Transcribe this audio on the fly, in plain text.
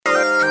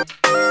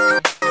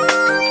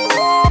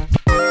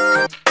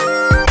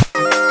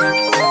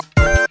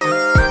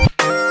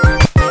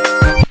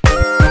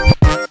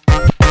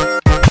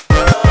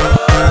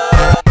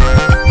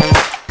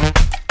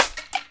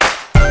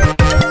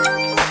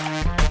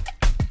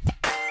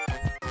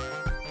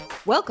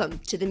Welcome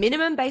to the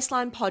Minimum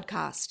Baseline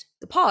Podcast,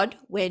 the pod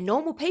where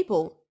normal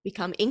people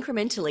become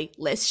incrementally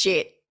less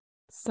shit.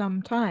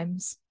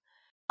 Sometimes.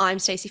 I'm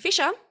Stacey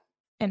Fisher.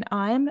 And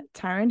I'm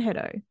Taryn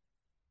Heddo.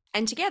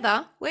 And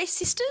together, we're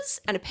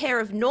sisters and a pair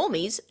of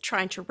normies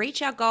trying to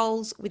reach our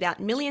goals without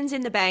millions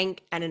in the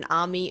bank and an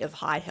army of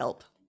hired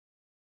help.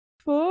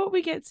 Before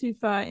we get too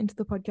far into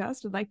the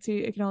podcast, I'd like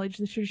to acknowledge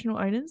the traditional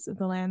owners of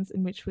the lands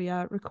in which we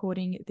are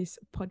recording this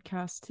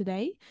podcast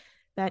today.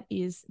 That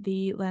is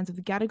the lands of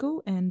the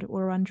Gadigal and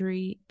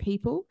Wurundjeri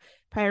people.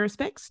 Pay our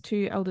respects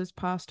to elders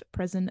past,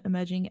 present,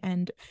 emerging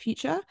and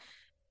future.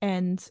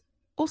 And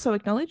also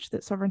acknowledge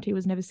that sovereignty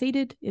was never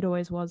ceded. It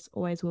always was,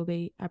 always will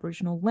be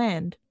Aboriginal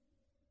land.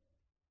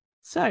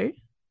 So,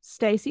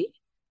 Stacey,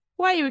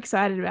 why are you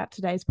excited about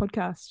today's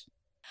podcast?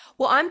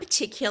 Well, I'm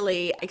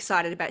particularly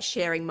excited about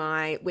sharing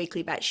my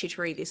weekly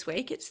batshittery this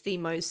week. It's the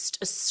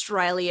most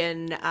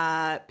Australian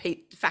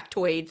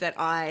factoid that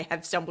I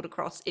have stumbled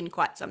across in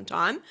quite some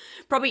time.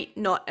 Probably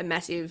not a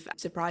massive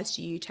surprise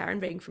to you, Taryn,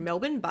 being from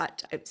Melbourne,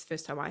 but it's the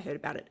first time I heard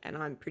about it and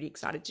I'm pretty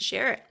excited to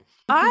share it.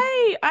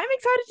 I'm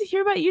excited to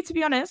hear about you, to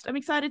be honest. I'm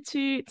excited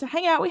to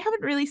hang out. We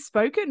haven't really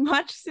spoken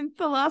much since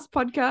the last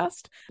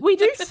podcast. We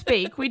do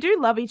speak. We do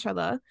love each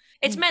other.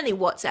 It's mainly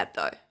WhatsApp,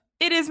 though.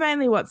 It is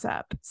mainly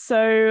WhatsApp.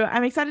 So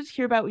I'm excited to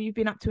hear about what you've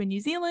been up to in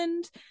New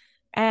Zealand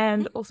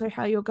and also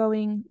how you're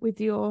going with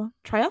your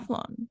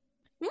triathlon.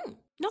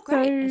 Not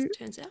great, as it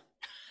turns out.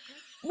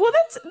 Well,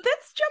 let's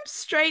jump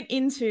straight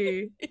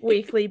into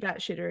weekly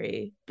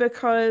batshittery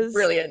because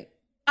Brilliant.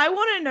 I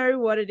want to know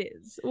what it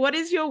is. What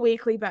is your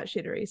weekly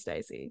batshittery,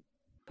 Stacey?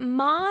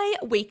 My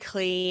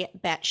weekly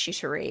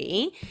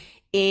batshittery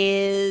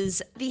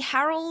is the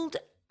Harold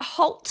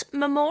Holt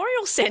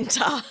Memorial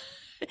Centre.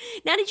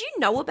 Now, did you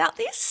know about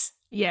this?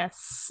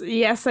 Yes,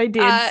 I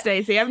did,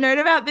 Stacey. I've known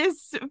about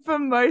this for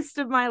most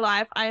of my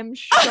life. I am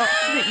shocked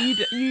that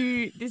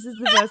you. This is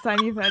the first time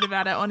you've heard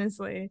about it,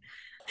 honestly.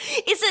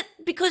 Is it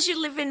because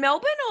you live in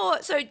Melbourne,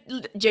 or so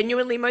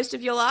genuinely most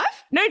of your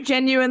life? No,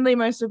 genuinely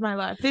most of my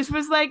life. This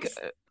was like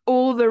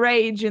all the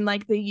rage in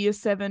like the Year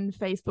 7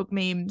 Facebook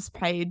memes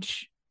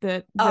page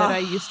that I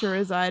used to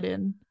reside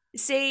in.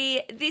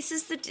 See, this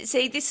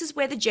is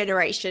where the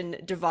generation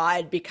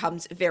divide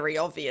becomes very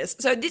obvious.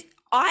 So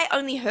I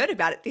only heard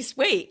about it this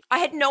week. I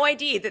had no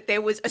idea that there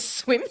was a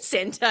swim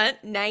centre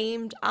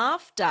named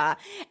after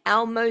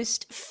our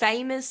most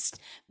famous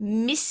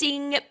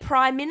missing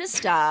Prime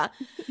Minister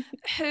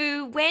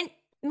who went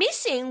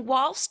missing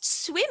whilst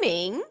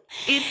swimming.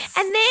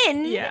 And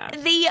then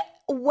the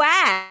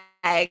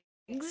wags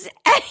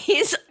at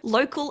his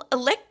local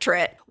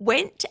electorate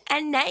went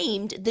and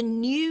named the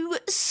new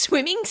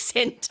swimming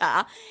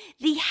centre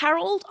the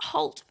Harold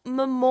Holt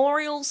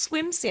Memorial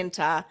Swim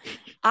Centre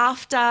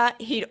after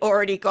he'd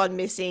already gone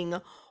missing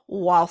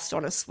whilst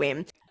on a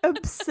swim.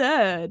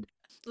 Absurd.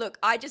 Look,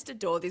 I just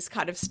adore this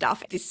kind of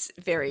stuff, this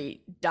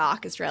very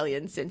dark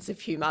Australian sense of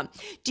humour.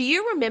 Do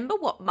you remember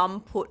what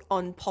Mum put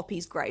on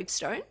Poppy's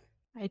gravestone?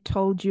 I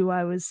told you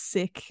I was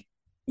sick.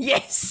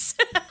 Yes.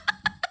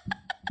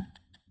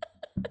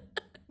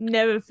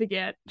 Never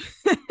forget.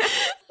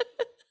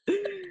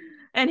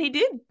 And he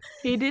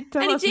did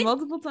tell us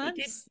multiple times.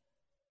 He did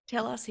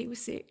tell us he was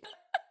sick.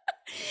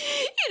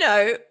 You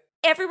know,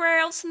 everywhere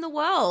else in the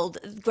world,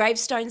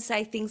 gravestones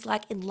say things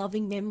like in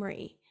loving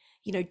memory,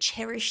 you know,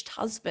 cherished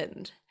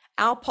husband.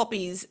 Our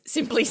Poppies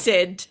simply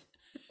said,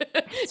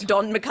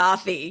 Don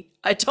McCarthy,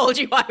 I told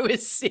you I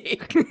was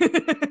sick.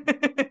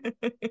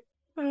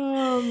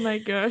 Oh my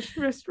gosh.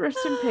 Rest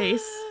in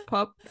peace,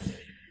 Pop.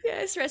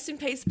 Yes, rest in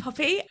peace,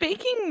 Poppy.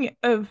 Speaking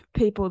of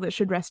people that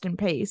should rest in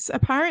peace,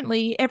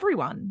 apparently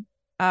everyone,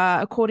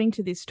 according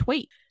to this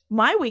tweet,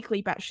 my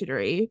weekly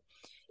batshittery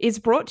is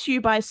brought to you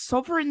by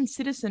Sovereign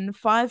Citizen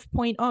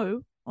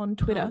 5.0 on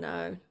Twitter. Oh,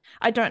 no.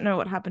 I don't know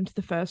what happened to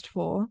the first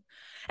four.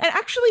 And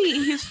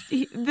actually,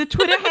 the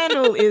Twitter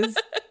handle is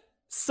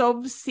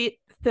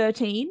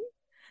SovCit13.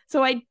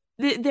 So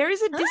there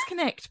is a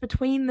disconnect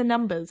between the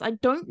numbers. I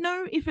don't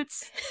know if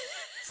it's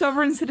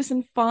Sovereign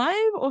Citizen 5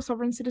 or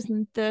Sovereign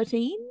Citizen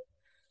 13.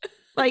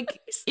 Like,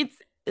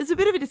 it's a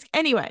bit of a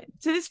anyway,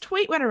 so this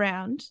tweet went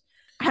around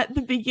at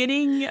the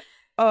beginning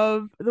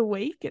of the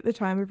week at the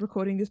time of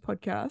recording this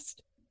podcast.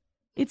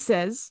 It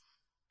says,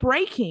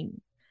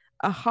 breaking,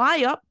 a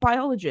high up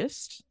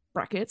biologist,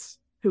 brackets,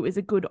 who is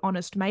a good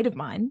honest mate of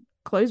mine,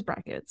 close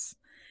brackets,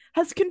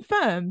 has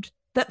confirmed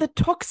that the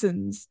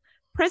toxins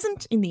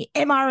present in the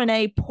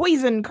mRNA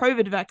poison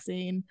COVID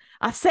vaccine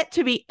are set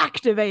to be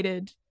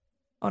activated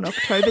on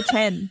October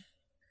 10.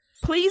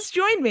 Please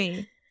join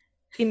me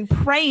in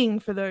praying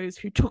for those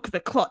who took the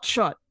CLOT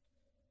shot,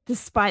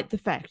 despite the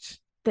fact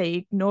they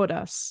ignored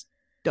us. ...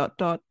 2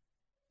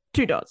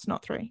 dots,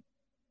 not 3.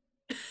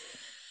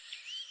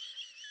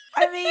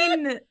 I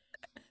mean,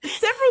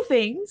 several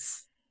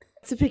things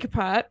to pick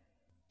apart.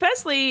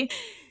 Firstly,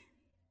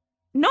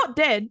 not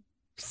dead.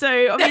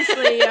 So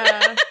obviously,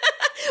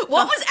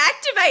 what was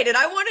activated?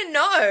 I want to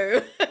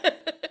know.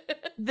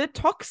 The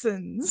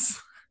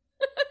toxins.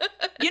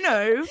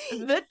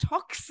 The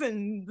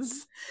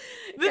toxins,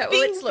 the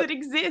things that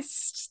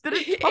exist that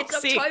are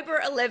toxic. It's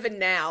October 11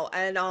 now,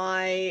 and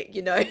I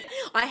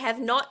have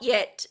not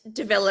yet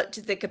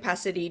developed the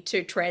capacity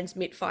to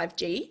transmit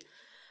 5G.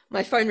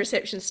 My phone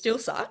reception still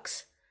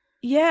sucks.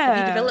 Yeah. Have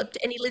you developed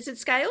any lizard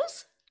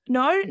scales?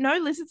 No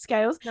lizard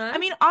scales. No? I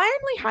mean, I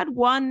only had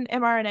one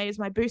mRNA as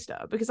my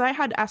booster because I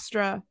had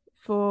Astra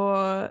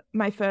for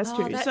my first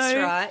two. That's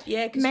so right.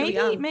 Yeah, because maybe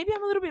I'm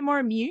a little bit more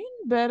immune,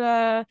 but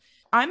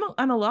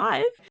I'm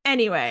alive.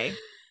 Anyway,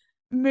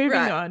 moving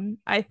on,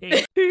 I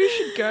think. Who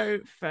should go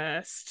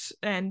first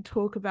and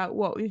talk about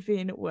what we've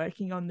been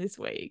working on this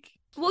week?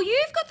 Well,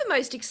 you've got the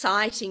most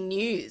exciting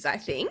news, I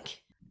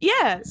think.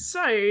 Yeah,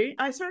 so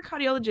I saw a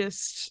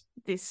cardiologist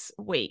this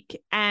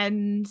week,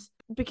 and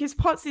because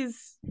POTS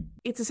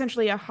it's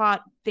essentially a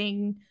heart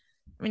thing.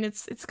 I mean,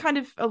 it's kind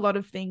of a lot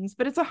of things,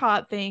 but it's a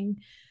heart thing.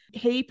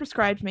 He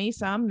prescribed me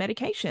some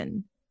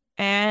medication.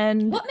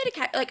 And what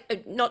medication,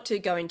 like, not to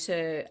go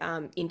into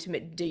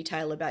intimate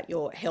detail about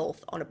your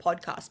health on a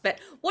podcast, but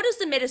what does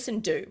the medicine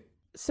do?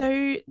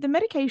 So the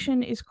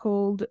medication is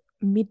called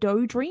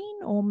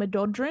midodrine or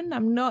midodrine.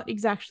 I'm not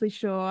exactly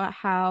sure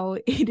how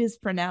it is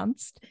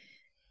pronounced.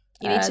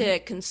 You need to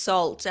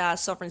consult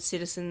Sovereign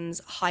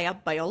Citizen's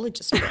high-up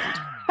biologist friend.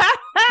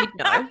 You'd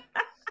know.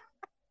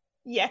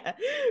 Yeah,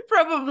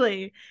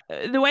 probably.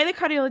 The way the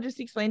cardiologist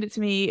explained it to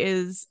me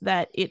is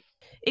that it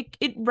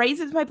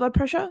raises my blood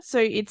pressure. So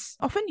it's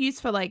often used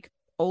for like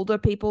older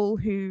people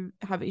who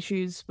have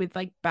issues with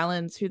like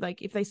balance, who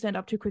like if they stand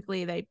up too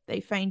quickly,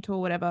 they faint or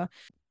whatever.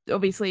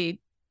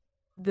 Obviously,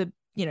 the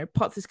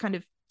POTS is kind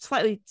of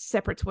slightly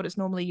separate to what it's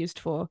normally used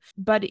for,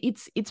 but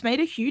it's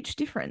made a huge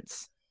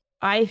difference.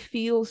 I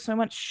feel so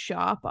much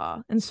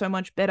sharper and so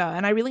much better.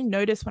 And I really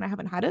notice when I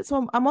haven't had it.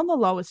 So I'm on the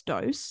lowest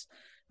dose,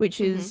 which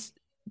is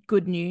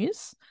good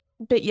news.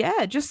 But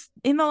yeah, just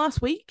in the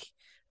last week,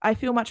 I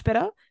feel much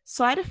better.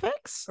 Side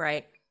effects.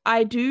 Great.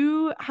 I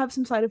do have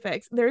some side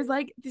effects. There is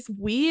like this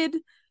weird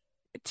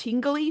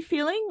tingly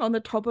feeling on the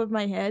top of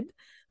my head.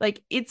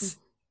 Like it's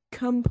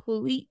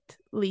completely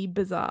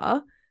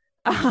bizarre.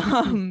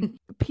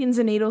 Pins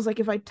and needles,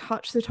 like if I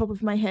touch the top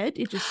of my head,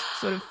 it just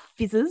sort of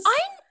fizzes.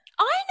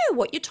 I know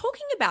what you're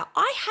talking about.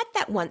 I had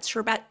that once for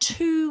about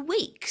 2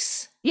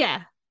 weeks.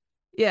 Yeah.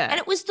 And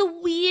it was the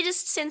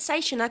weirdest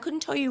sensation. I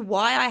couldn't tell you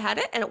why I had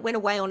it, and it went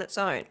away on its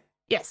own.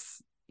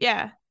 Yes.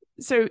 Yeah.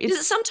 So does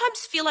it sometimes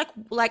feel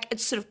like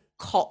it's sort of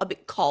a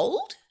bit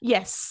cold?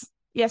 Yes,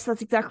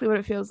 that's exactly what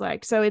it feels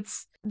like. So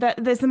it's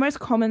that there's the most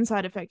common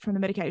side effect from the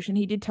medication.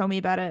 He did tell me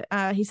about it.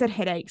 He said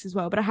headaches as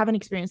well, but I haven't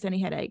experienced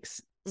any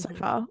headaches so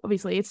far.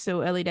 Obviously, it's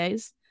still early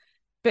days,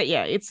 but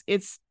yeah,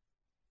 it's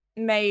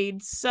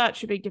made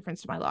such a big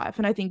difference to my life,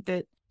 and I think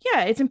that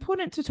it's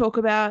important to talk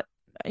about.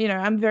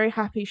 I'm very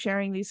happy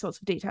sharing these sorts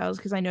of details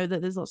because I know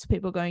that there's lots of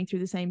people going through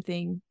the same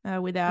thing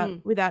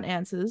without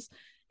answers.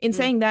 In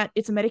saying that,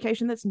 it's a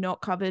medication that's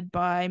not covered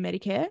by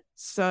Medicare.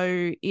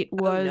 So it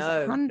was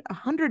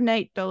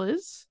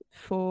 $108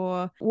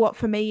 for what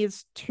for me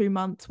is 2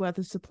 months worth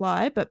of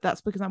supply, but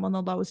that's because I'm on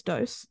the lowest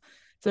dose.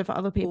 So for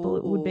other people,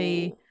 it would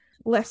be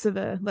less of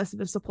a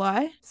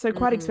supply. So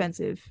quite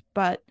expensive,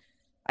 but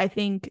I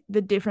think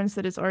the difference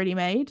that it's already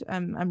made,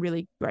 I'm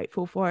really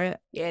grateful for it.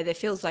 Yeah, there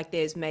feels like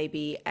there's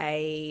maybe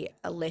a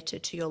letter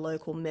to your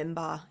local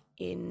member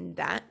in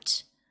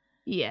that.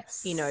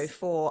 Yes.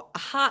 For a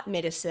heart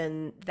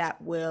medicine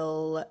that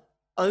will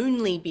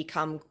only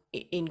become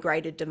in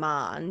greater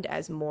demand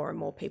as more and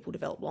more people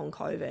develop long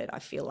COVID, I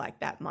feel like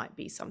that might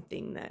be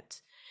something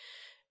that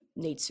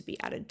needs to be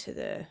added to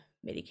the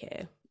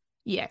Medicare.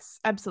 Yes,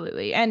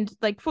 absolutely. And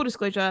like full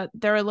disclosure,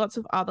 there are lots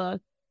of other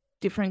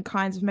different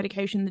kinds of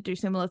medication that do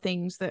similar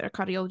things that a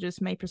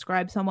cardiologist may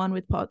prescribe someone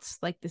with POTS.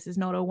 Like this is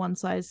not a one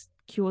size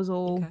cures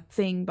all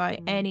thing by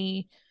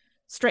any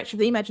stretch of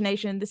the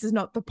imagination. This is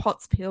not the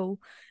POTS pill.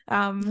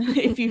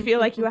 If you feel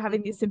like you are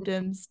having these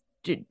symptoms,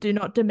 do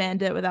not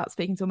demand it without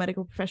speaking to a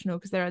medical professional,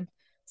 because there are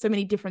so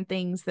many different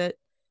things that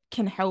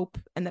can help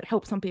and that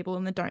help some people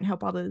and that don't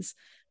help others.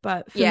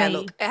 But for me,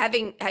 look,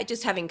 having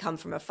come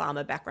from a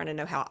pharma background, I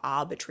know how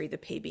arbitrary the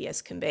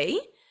PBS can be.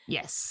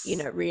 Yes.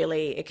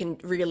 Really, it can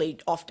really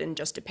often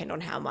just depend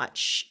on how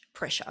much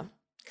pressure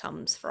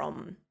comes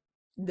from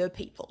the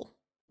people.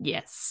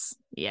 Yes.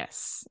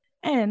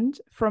 And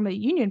from a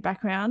union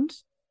background,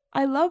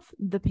 I love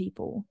the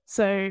people.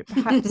 So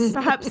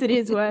perhaps it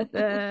is worth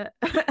a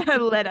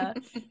letter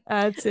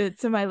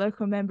to my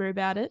local member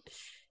about it.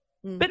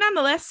 But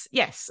nonetheless,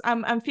 yes,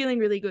 I'm feeling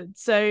really good.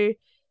 So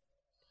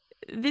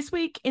this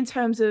week, in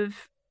terms of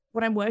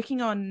what I'm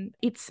working on,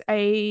 it's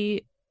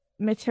a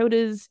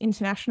Matilda's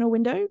international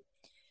window.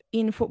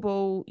 In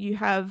football, you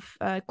have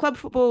club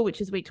football,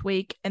 which is week to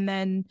week, and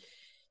then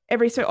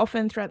every so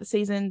often throughout the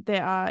season,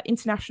 there are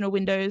international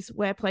windows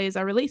where players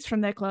are released from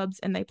their clubs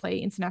and they play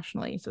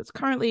internationally. So it's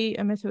currently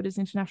a Matilda's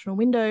international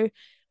window,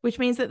 which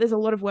means that there's a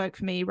lot of work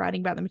for me writing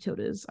about the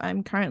Matildas.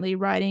 I'm currently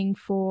writing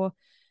for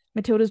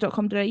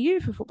matildas.com.au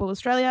for Football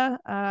Australia.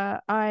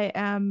 I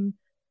am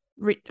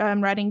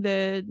writing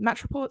the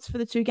match reports for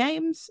the 2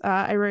 games.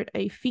 I wrote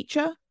a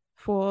feature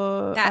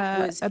for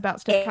That was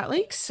about Steph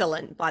Catley.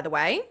 excellent, by the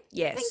way.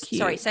 Yes. Thank you.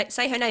 Sorry,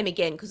 say her name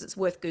again because it's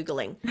worth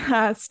Googling.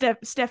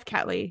 Steph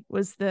Catley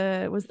was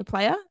the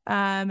player,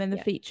 and the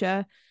Yeah.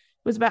 feature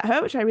was about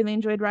her, which I really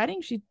enjoyed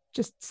writing. She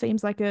just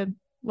seems like a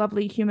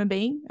lovely human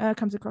being.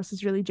 Comes across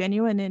as really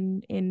genuine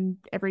in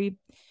every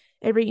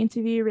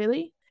interview,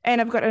 really. And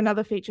I've got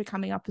another feature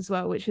coming up as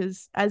well, which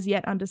is as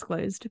yet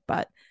undisclosed.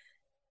 But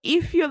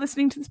if you're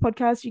listening to this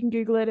podcast, you can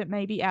Google it. It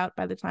may be out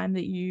by the time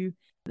that you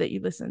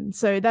listen.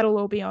 So that'll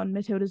all be on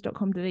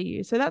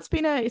matildas.com.au. So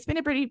it's been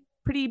a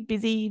pretty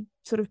busy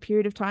sort of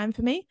period of time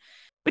for me,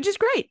 which is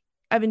great.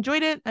 I've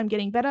enjoyed it. I'm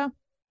getting better.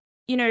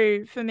 You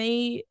know, for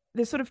me,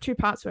 there's sort of two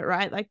parts to it,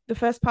 right? Like the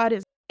first part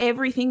is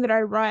everything that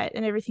I write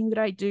and everything that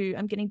I do,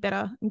 I'm getting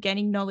better. I'm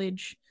gaining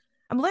knowledge.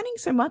 I'm learning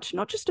so much,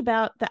 not just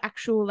about the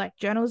actual like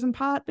journalism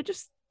part, but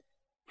just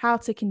how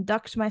to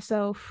conduct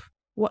myself,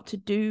 what to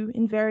do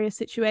in various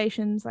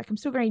situations. Like I'm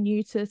still very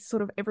new to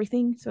sort of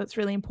everything, so it's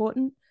really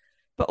important.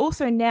 But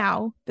also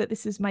now that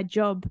this is my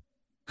job,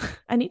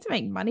 I need to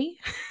make money.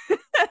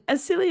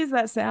 As silly as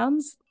that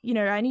sounds, you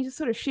know, I need to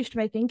sort of shift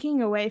my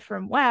thinking away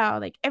from, wow,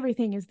 like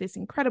everything is this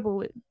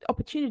incredible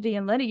opportunity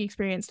and learning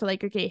experience to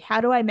like, okay, how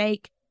do I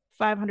make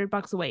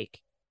 $500 a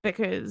week?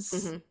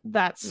 Because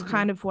that's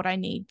kind of what I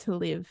need to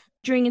live.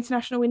 During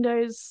international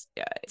windows,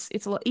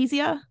 it's a lot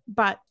easier,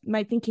 but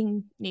my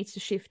thinking needs to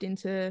shift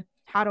into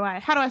how do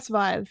I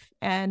survive?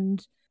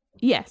 And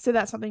yeah, so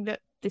that's something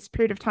that this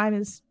period of time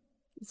is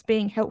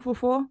being helpful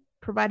for,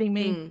 providing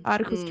me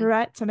articles to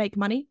write to make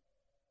money.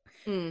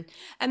 And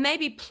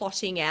maybe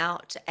plotting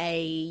out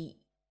a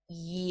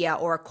year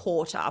or a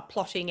quarter,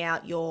 plotting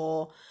out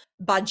your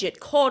budget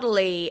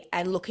quarterly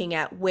and looking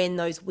at when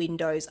those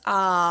windows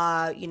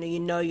are, you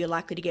know you're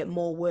likely to get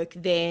more work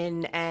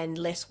then and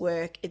less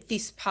work at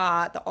this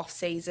part, the off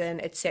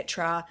season,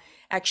 etc.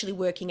 Actually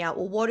working out,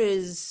 well, what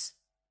does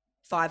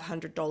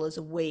 $500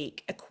 a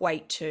week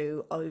equate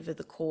to over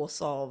the course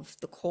of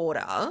the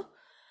quarter?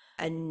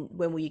 And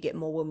when will you get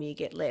more, when will you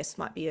get less,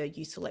 might be a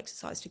useful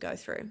exercise to go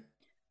through.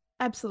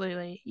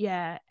 Absolutely.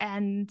 Yeah.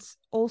 And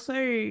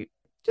also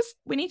just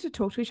we need to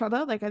talk to each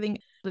other. Like I think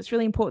it's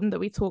really important that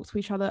we talk to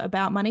each other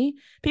about money.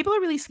 People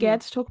are really scared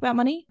to talk about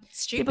money.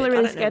 Stupid. People are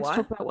really scared to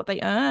talk about what they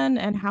earn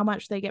and how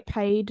much they get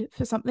paid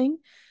for something.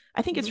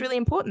 I think it's really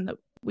important that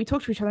we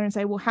talk to each other and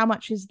say, well, how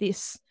much is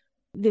this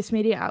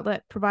media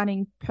outlet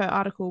providing per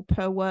article,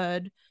 per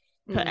word,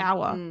 per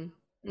hour?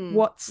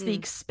 What's the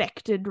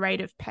expected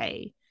rate of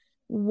pay?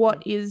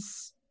 What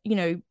is, you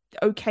know,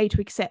 okay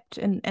to accept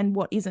and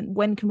what isn't?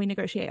 When can we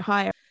negotiate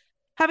higher?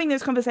 Having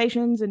those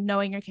conversations and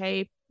knowing,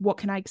 okay, what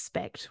can I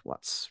expect?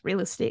 What's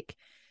realistic?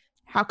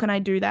 How can I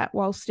do that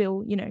while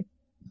still, you know,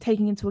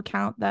 taking into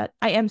account that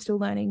I am still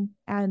learning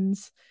and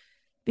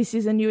this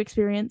is a new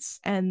experience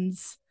and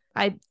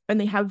I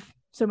only have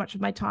so much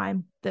of my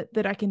time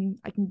that I can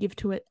give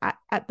to it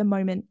at the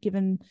moment,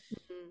 given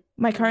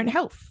my current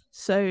health.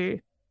 So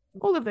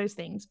all of those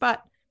things.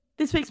 But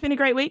this week's been a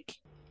great week.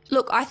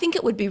 Look, I think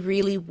it would be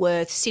really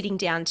worth sitting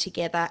down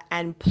together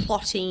and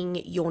plotting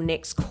your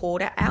next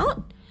quarter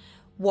out.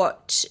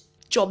 What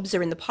jobs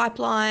are in the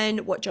pipeline,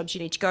 what jobs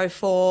you need to go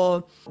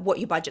for, what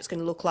your budget's going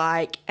to look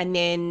like. And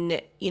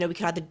then, you know, we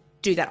can either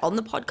do that on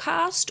the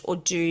podcast or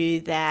do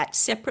that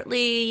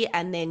separately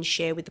and then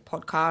share with the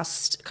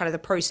podcast kind of the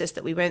process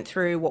that we went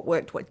through, what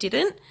worked, what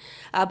didn't.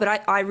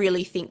 But I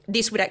really think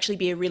this would actually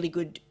be a really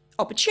good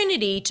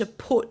opportunity to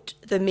put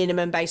the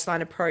minimum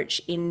baseline approach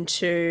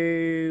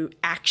into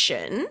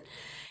action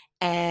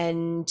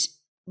and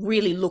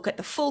really look at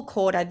the full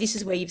quarter. This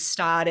is where you've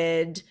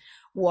started.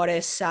 What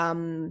are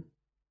some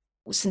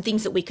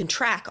things that we can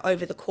track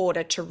over the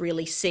quarter to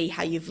really see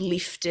how you've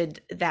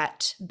lifted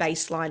that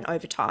baseline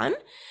over time?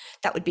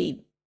 That would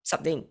be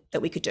something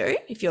that we could do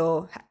if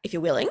you're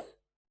willing.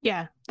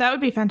 Yeah, that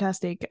would be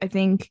fantastic. I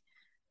think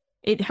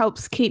it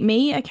helps keep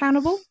me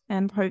accountable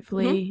and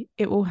hopefully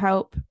it will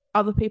help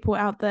other people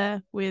out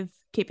there with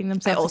keeping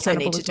themselves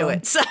accountable. I also need to do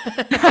it. So.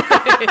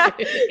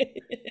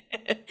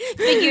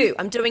 For you.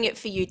 I'm doing it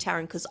for you,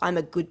 Taryn, because I'm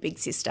a good big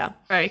sister.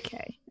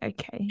 Okay.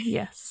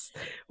 Yes.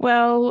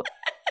 Well,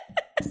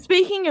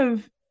 speaking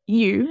of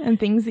you and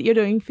things that you're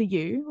doing for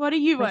you, what are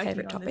you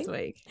working on this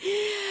week?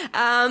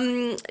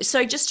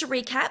 So just to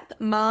recap,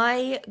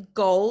 my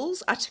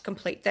goals are to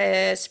complete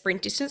the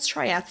sprint distance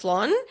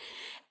triathlon.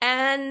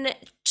 And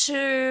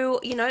to,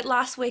 you know,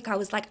 last week I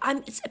was like,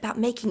 it's about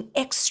making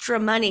extra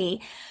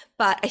money.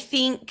 But I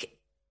think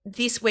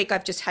this week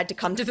I've just had to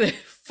come to the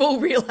full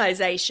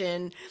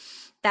realization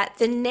that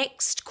the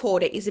next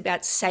quarter is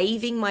about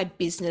saving my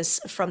business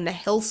from the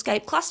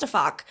hellscape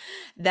clusterfuck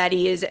that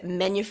is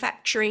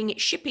manufacturing,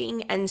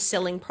 shipping, and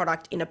selling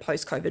product in a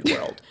post-COVID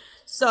world.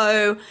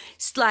 So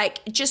it's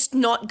like just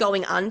not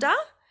going under.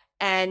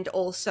 And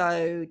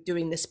also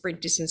doing the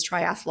sprint distance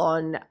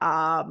triathlon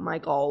are my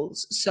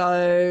goals.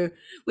 So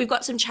we've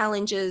got some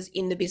challenges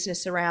in the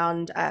business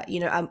around,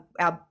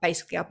 our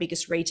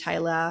biggest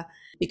retailer,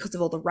 because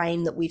of all the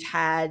rain that we've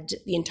had,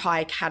 the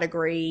entire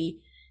category,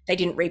 they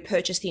didn't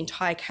repurchase the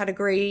entire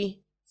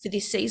category for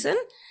this season.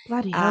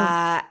 Bloody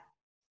hell.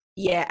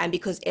 Yeah, and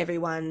because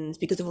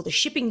of all the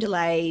shipping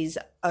delays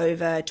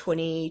over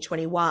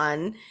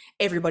 2021,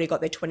 everybody got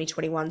their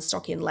 2021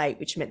 stock in late,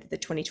 which meant that the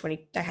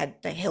 2020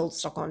 they held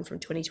stock on from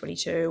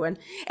 2022. And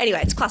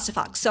anyway, it's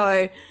clusterfuck.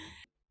 So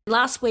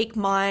last week,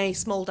 my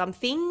small dumb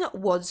thing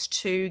was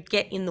to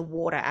get in the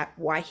water at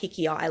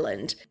Waiheke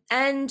Island.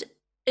 And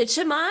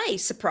to my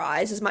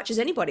surprise, as much as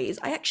anybody's,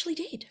 I actually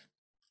did.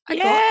 I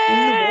got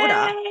in the water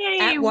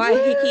at Yay!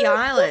 Waiheke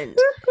Island.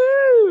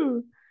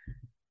 Woo!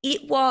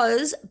 It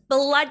was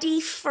bloody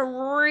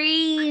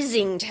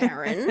freezing,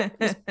 Taryn. It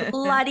was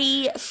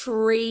bloody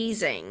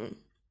freezing.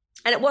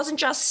 And it wasn't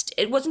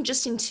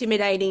just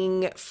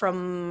intimidating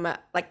from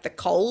like the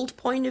cold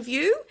point of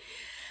view.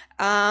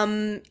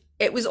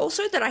 It was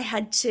also that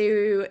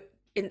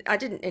I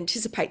didn't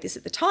anticipate this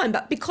at the time,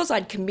 but because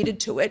I'd committed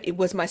to it, it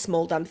was my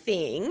small dumb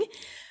thing.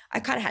 I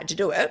kind of had to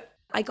do it.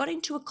 I got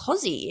into a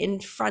cosy in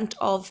front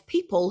of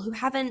people who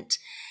haven't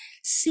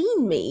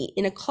seen me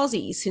in a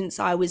cosy since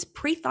I was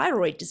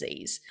pre-thyroid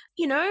disease.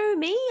 You know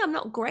me, I'm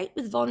not great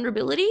with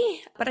vulnerability,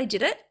 but I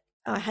did it.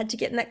 I had to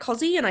get in that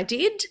cosy and I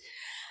did.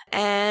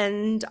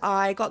 And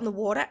I got in the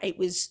water. It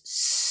was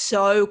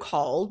so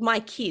cold. My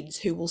kids,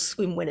 who will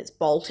swim when it's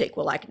Baltic,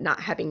 were like not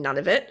having none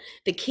of it.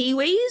 The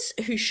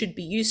Kiwis, who should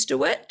be used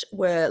to it,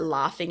 were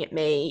laughing at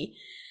me.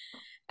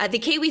 The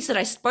Kiwis that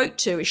I spoke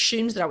to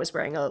assumed that I was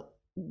wearing a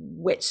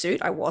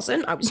wetsuit. I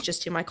wasn't. I was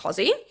just in my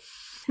cosy.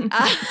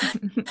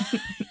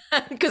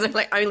 Because I'm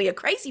like, only a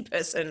crazy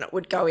person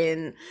would go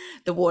in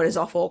the waters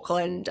off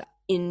Auckland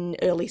in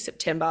early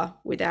September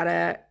without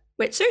a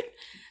wetsuit.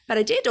 But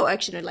I did, or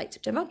actually no, late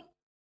September.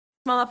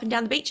 Swam up and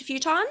down the beach a few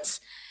times.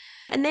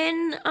 And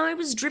then I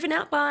was driven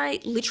out by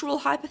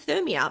literal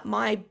hypothermia.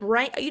 My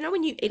brain, you know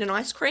when you eat an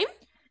ice cream?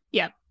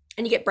 Yeah.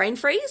 And you get brain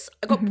freeze?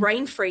 I got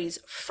brain freeze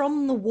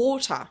from the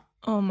water.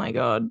 Oh my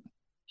God.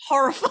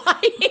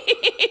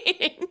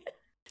 Horrifying.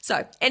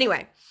 So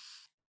anyway,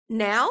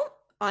 now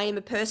I am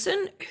a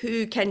person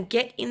who can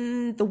get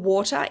in the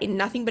water in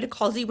nothing but a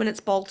cosy when it's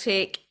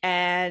Baltic,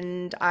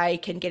 and I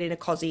can get in a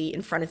cosy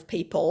in front of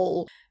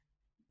people.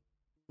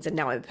 And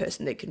now I'm a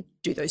person that can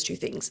do those two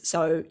things.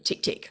 So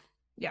tick, tick.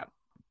 Yeah.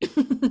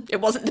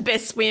 It wasn't the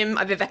best swim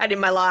I've ever had in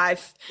my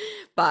life,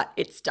 but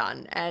it's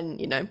done.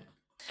 And, you know.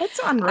 It's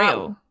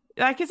unreal.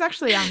 Like, it's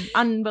actually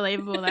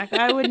unbelievable. Like,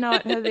 I would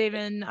not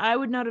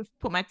have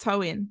put my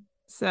toe in.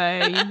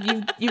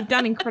 So you've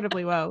done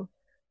incredibly well.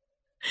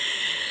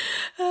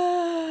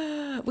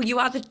 Well, you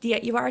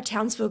are a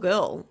Townsville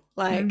girl.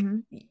 Like,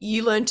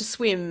 you learn to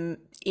swim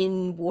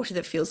in water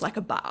that feels like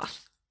a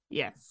bath.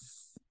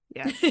 Yes.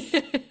 Yes.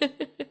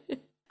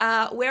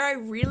 Where I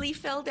really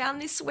fell down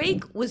this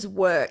week was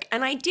work.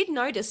 And I did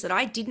notice that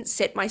I didn't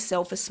set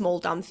myself a small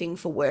dumb thing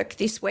for work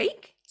this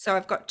week. So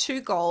I've got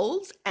 2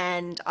 goals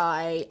and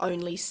I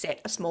only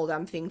set a small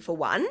dumb thing for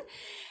one.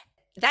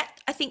 That,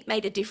 I think,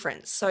 made a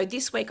difference. So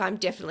this week I'm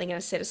definitely going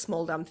to set a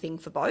small dumb thing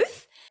for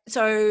both.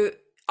 So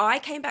I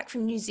came back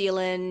from New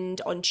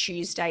Zealand on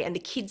Tuesday and the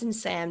kids and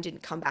Sam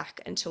didn't come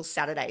back until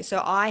Saturday.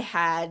 So I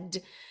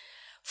had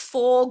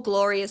 4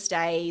 glorious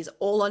days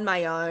all on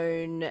my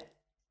own.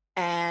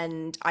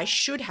 And I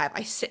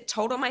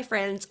told all my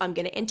friends, I'm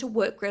going to enter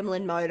work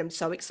gremlin mode. I'm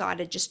so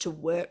excited just to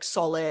work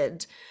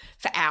solid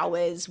for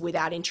hours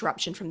without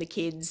interruption from the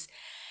kids.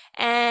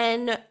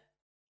 And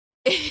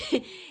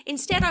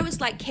instead I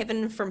was like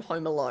Kevin from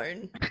Home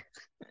Alone.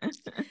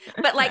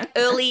 But like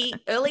early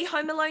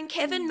Home Alone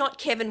Kevin, not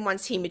Kevin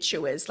once he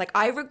matures. Like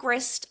I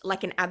regressed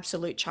like an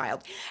absolute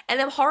child. And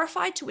I'm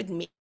horrified to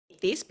admit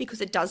this because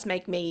it does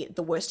make me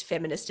the worst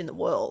feminist in the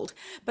world,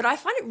 but I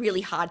find it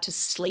really hard to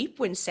sleep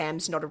when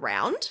Sam's not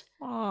around.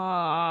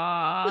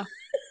 Aww.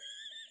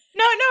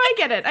 No, I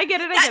get it.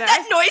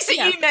 That noise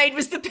that you made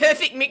was the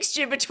perfect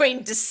mixture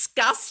between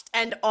disgust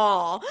and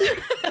awe. No,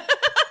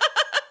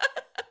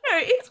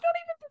 it's not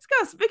even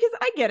disgust because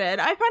I get it.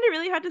 I find it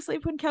really hard to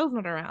sleep when Kel's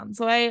not around,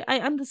 so I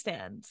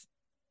understand.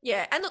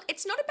 Yeah, and look,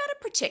 it's not about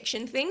a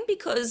protection thing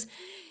because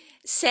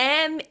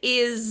Sam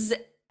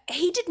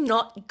he did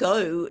not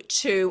go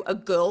to a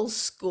girls'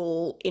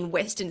 school in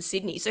Western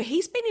Sydney, so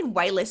he's been in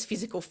way less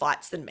physical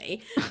fights than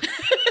me.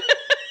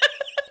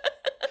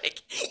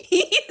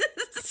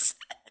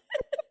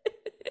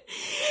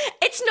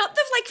 It's not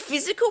the like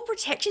physical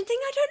protection thing.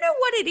 I don't know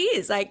what it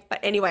is. Like, but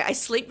anyway, I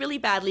sleep really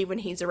badly when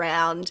he's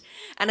around,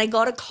 and I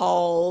got a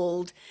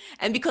cold.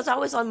 And because I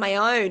was on my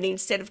own,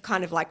 instead of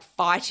kind of like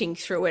fighting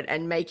through it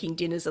and making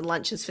dinners and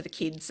lunches for the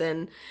kids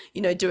and,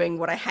 you know, doing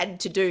what I had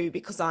to do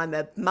because I'm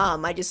a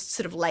mum, I just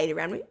sort of laid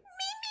around me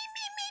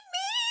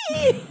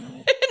and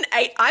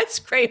ate ice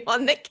cream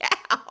on the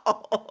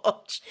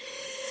couch.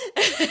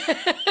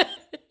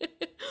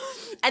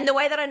 And the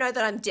way that I know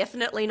that I'm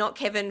definitely not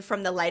Kevin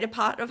from the later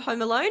part of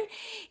Home Alone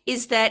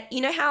is that,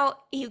 you know how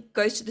he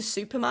goes to the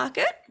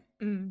supermarket?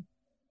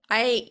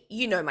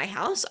 You know my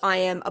house. I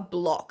am a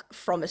block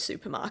from a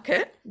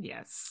supermarket.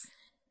 Yes.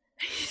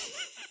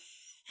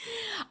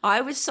 I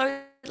was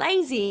so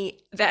lazy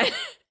that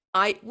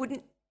I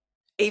wouldn't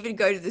even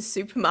go to the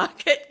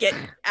supermarket, get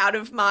out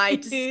of my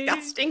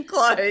disgusting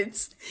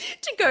clothes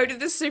to go to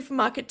the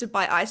supermarket to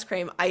buy ice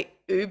cream. I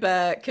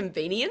Uber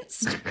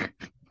convenienced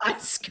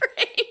ice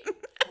cream.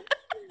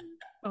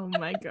 Oh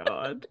my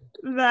God.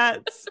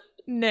 That's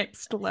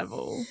next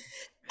level.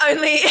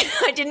 Only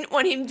I didn't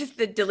want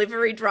the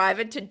delivery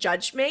driver, to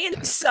judge me.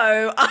 And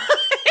so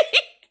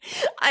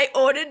I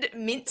ordered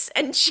mince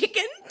and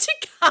chicken to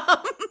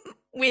come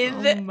with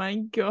Oh my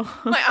God.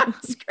 my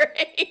ice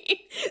cream.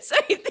 So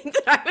you think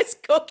that I was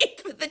cooking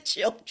for the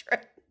children.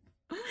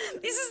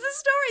 This is the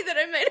story that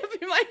I made up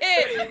in my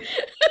head.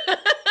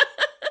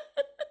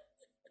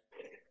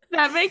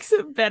 That makes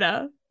it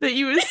better that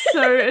you were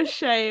so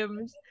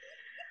ashamed.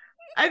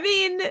 I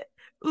mean,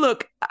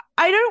 look,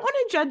 I don't want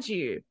to judge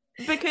you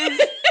because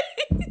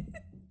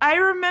I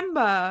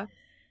remember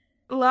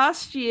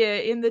last year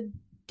in the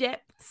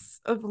depths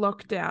of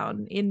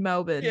lockdown in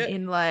Melbourne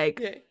in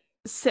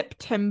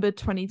September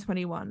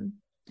 2021.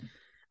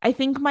 I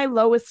think my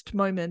lowest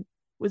moment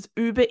was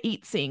Uber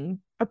Eatsing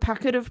a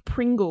packet of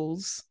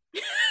Pringles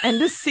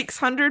and a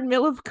 600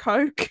 ml of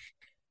Coke.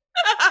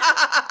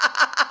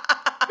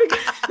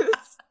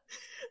 Because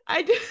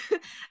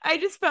I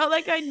just felt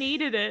like I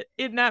needed it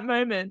in that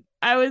moment.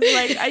 I was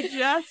like, I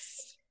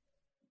just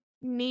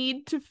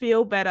need to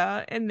feel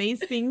better, and these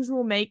things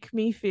will make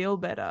me feel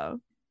better.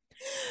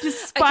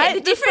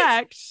 Despite the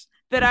fact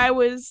that I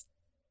was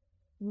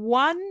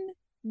 1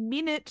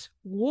 minute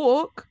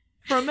walk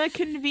from a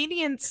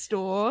convenience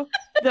store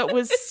that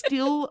was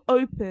still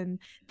open.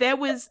 There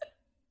was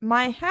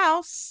my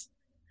house,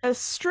 a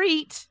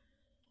street,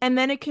 and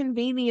then a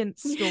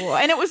convenience store.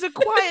 And it was a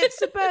quiet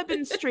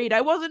suburban street.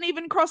 I wasn't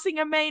even crossing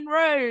a main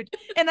road.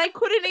 And I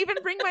couldn't even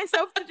bring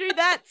myself to do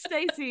that,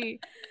 Stacey.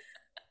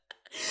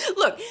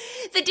 Look,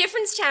 the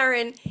difference,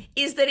 Taryn,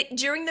 is that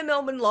during the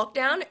Melbourne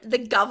lockdown, the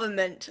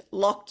government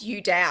locked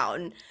you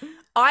down.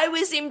 I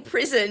was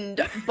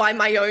imprisoned by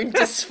my own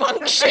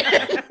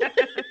dysfunction.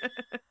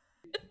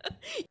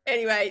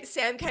 Anyway,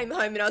 Sam came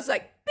home and I was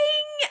like,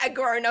 bing, a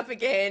grown up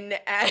again.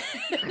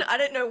 And I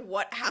don't know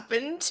what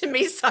happened to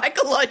me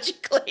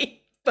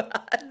psychologically,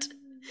 but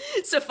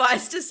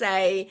suffice to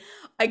say,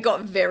 I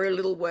got very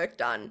little work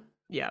done.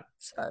 Yeah.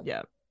 So,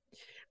 yeah.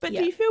 But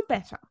do you feel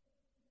better?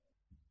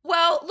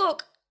 Well,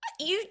 look,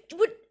 you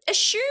would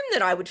assume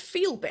that I would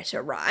feel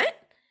better, right?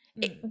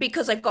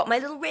 Because I've got my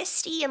little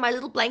resty and my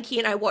little blankie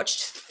and I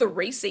watched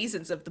 3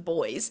 seasons of The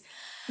Boys.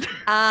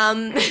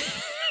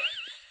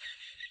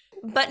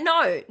 But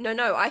no,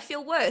 I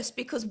feel worse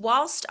because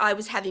whilst I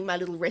was having my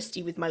little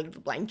resty with my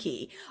little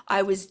blankie,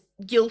 I was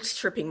guilt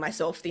tripping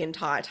myself the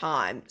entire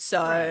time.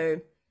 So,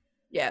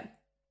 yeah.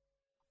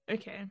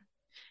 Okay.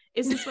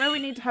 Is this where we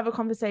need to have a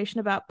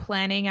conversation about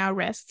planning our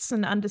rests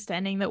and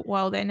understanding that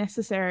while they're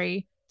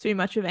necessary, too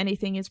much of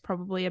anything is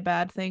probably a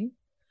bad thing?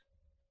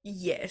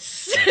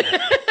 Yes.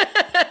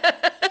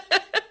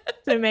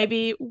 So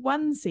maybe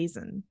 1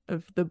 season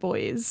of The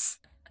Boys.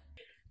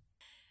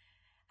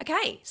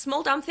 Okay,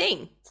 small dumb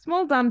thing.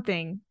 Small dumb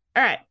thing.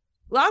 All right.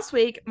 Last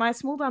week, my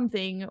small dumb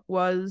thing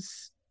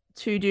was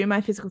to do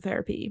my physical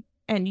therapy.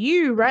 And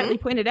you rightly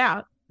pointed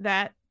out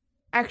that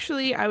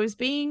actually I was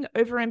being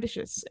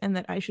overambitious and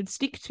that I should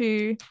stick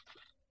to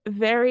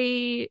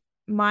very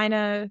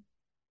minor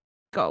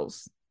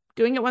goals.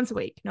 Doing it once a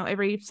week, not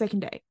every second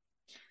day.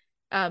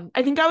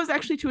 I think I was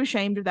actually too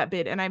ashamed of that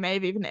bit and I may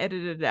have even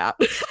edited it out.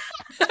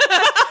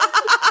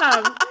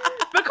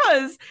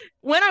 Because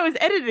when I was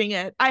editing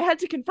it, I had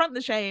to confront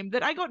the shame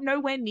that I got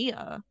nowhere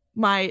near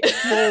my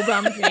small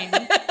dumb thing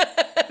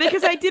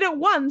because I did it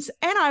once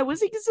and I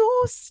was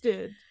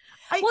exhausted.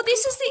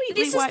 This is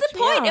the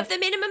point of the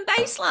minimum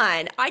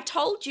baseline. I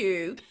told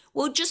you,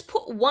 we'll just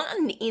put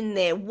 1 in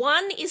there.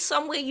 1 is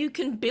somewhere you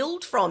can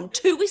build from.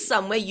 2 is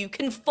somewhere you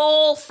can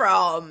fall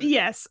from.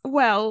 Yes.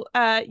 Well,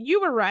 you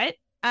were right.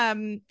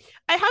 I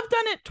have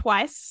done it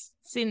twice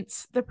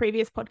since the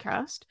previous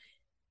podcast.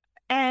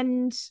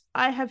 And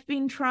I have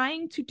been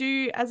trying to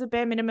do as a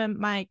bare minimum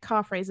my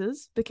calf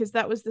raises because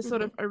that was the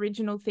sort of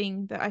original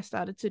thing that I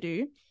started to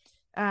do.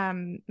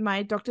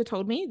 My doctor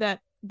told me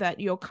that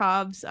your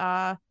calves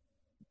are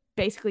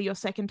basically your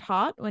second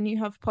heart when you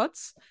have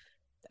POTS.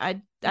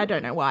 I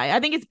don't know why. I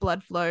think it's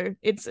blood flow.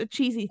 It's a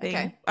cheesy thing.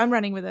 Okay. I'm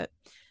running with it.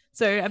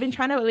 So I've been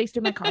trying to at least do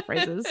my calf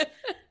raises.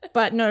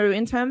 But no,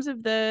 in terms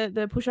of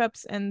the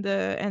push-ups and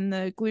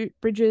the glute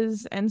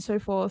bridges and so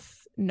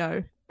forth,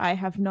 no. I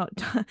have not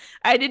done,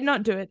 I did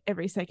not do it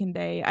every second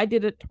day. I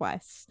did it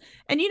twice.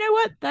 And you know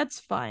what? That's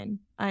fine.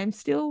 I'm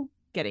still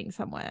getting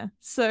somewhere.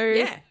 So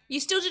yeah,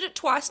 you still did it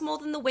twice more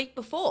than the week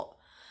before.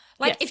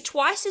 Like if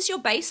twice is your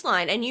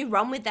baseline and you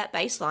run with that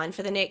baseline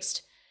for the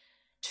next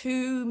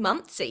 2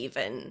 months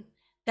even,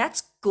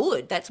 that's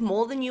good. That's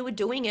more than you were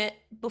doing it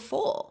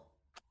before.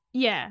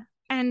 Yeah.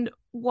 And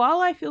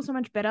while I feel so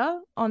much better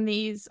on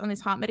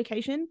this heart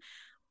medication,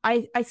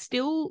 I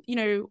still,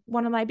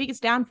 one of my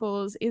biggest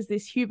downfalls is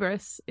this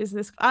hubris, is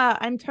this,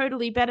 I'm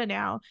totally better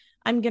now.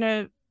 I'm going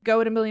to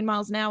go at 1,000,000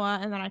 miles an hour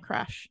and then I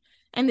crash.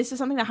 And this is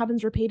something that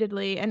happens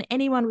repeatedly. And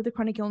anyone with a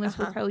chronic illness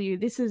will tell you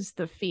this is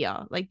the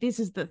fear. Like this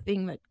is the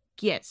thing that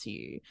gets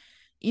you.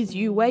 is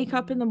you wake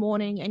up in the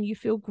morning and you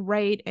feel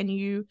great and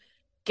you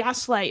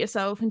gaslight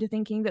yourself into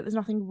thinking that there's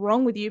nothing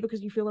wrong with you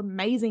because you feel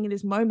amazing in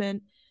this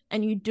moment,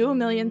 and you do a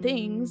million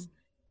things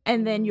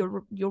and then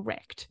you're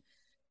wrecked.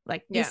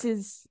 Like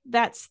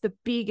that's the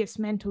biggest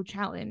mental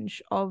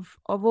challenge of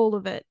all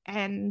of it.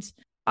 And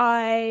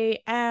I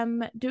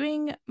am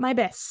doing my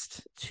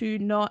best to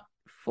not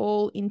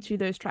fall into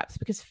those traps,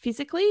 because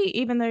physically,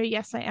 even though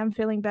yes, I am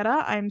feeling better,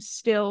 I'm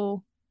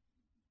still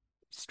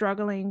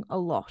struggling a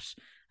lot.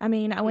 I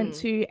mean, I went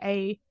to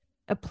a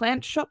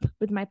plant shop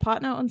with my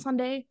partner on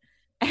Sunday,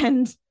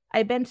 and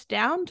I bent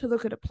down to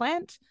look at a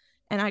plant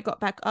and I got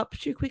back up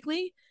too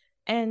quickly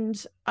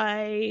and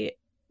I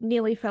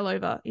nearly fell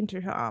over into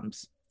her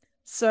arms.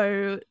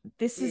 So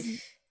this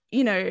is,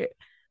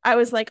 I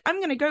was like, I'm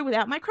going to go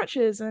without my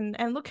crutches and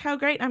look how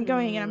great I'm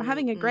going and I'm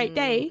having a great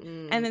day.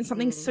 And then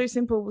something so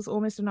simple was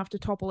almost enough to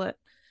topple it.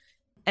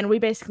 And we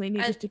basically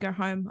needed to go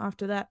home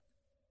after that.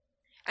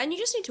 And you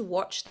just need to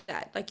watch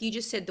that. Like you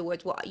just said the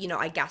words, well,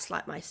 I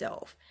gaslight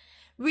myself.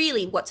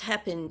 Really what's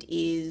happened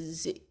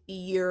is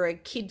you're a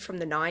kid from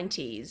the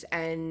 90s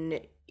and,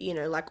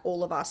 like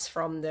all of us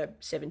from the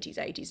 70s,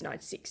 80s,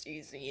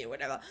 90s, 60s,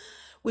 whatever,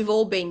 we've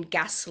all been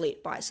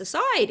gaslit by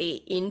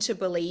society into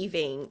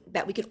believing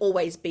that we could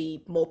always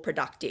be more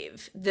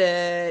productive.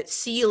 The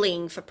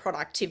ceiling for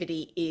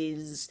productivity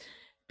is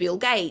Bill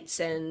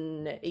Gates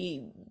and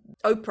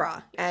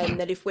Oprah, and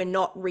that if we're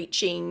not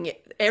reaching,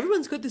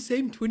 everyone's got the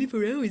same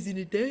 24 hours in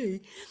a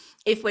day.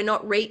 If we're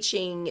not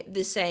reaching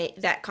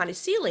that kind of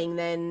ceiling,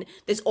 then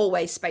there's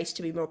always space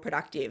to be more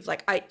productive.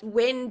 Like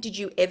when did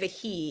you ever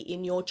hear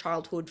in your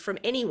childhood from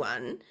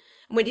anyone,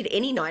 when did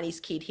any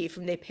 90s kid hear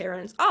from their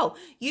parents, oh,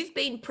 you've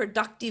been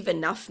productive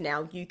enough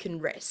now, you can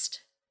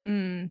rest?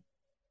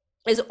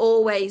 There's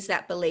always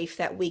that belief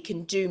that we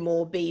can do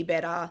more, be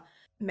better.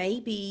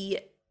 Maybe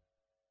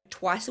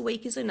twice a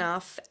week is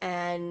enough.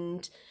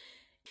 And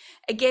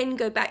again,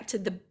 go back to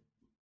the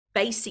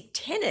basic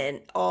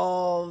tenet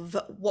of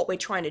what we're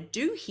trying to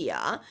do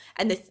here,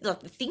 and the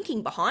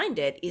thinking behind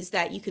it is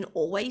that you can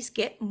always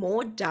get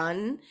more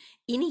done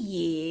in a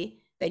year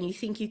than you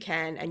think you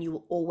can, and you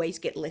will always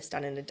get less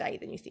done in a day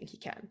than you think you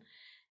can.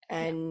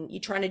 And you're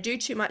trying to do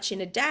too much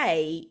in a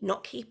day,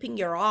 not keeping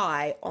your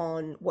eye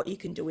on what you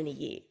can do in a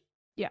year.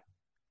 Yeah.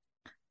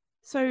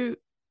 So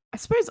I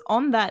suppose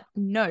on that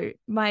note,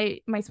 my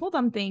small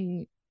dumb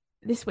thing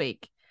this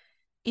week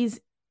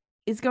is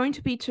going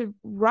to be to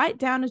write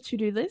down a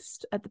to-do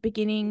list at the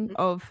beginning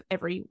of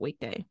every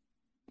weekday.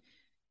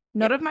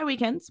 Not of my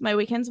weekends. My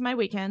weekends are my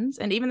weekends.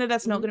 And even though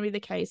that's not going to be the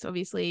case,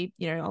 obviously,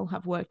 I'll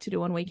have work to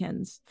do on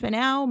weekends. For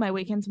now, my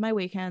weekends are my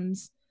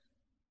weekends.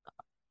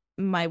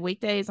 My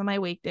weekdays are my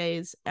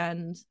weekdays.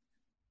 And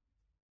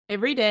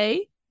every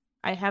day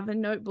I have a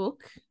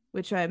notebook,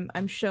 which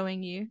I'm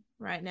showing you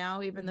right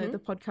now, even though the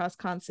podcast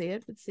can't see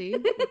it. But see,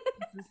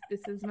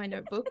 this is my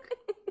notebook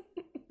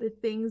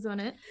with things on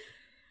it.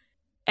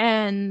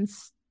 And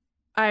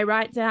I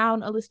write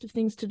down a list of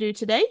things to do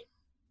today,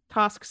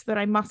 tasks that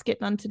I must get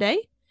done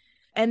today.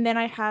 And then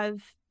I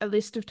have a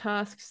list of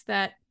tasks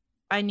that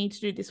I need to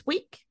do this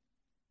week.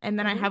 And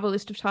then I have a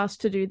list of tasks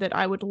to do that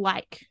I would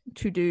like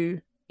to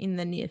do in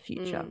the near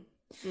future.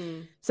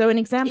 So an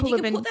example if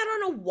you can put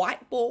that on a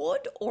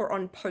whiteboard or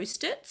on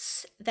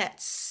Post-its,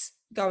 that's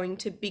going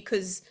to,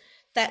 because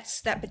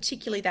that's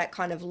particularly that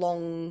kind of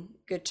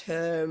longer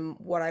term,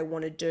 what I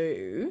want to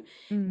do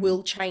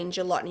will change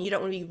a lot, and you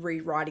don't want to be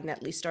rewriting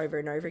that list over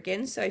and over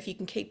again. So if you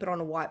can keep it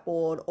on a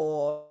whiteboard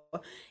or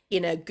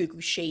in a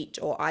Google Sheet,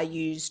 or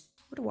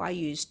what do I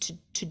use?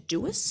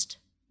 Todoist?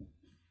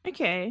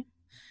 Okay.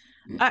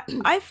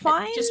 I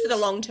find just for the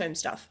long-term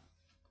stuff,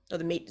 or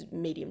the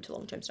medium to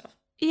long-term stuff.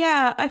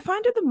 Yeah, I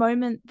find at the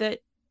moment that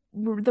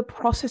the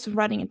process of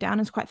writing it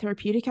down is quite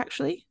therapeutic,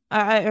 actually.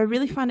 I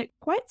really find it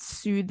quite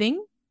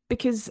soothing,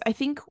 because I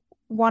think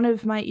one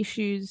of my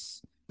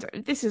issues,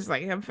 this is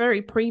like a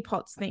very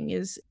pre-POTS thing,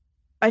 is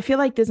I feel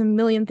like there's a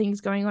million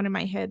things going on in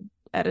my head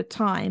at a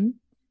time.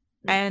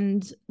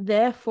 And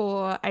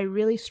therefore, I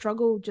really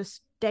struggle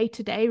just day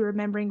to day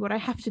remembering what I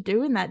have to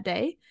do in that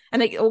day.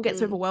 And it all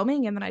gets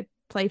overwhelming, and then I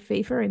play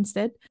FIFA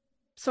instead.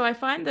 So I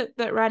find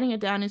that writing it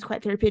down is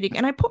quite therapeutic.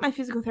 And I put my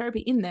physical therapy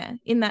in there,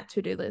 in that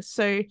to-do list.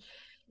 So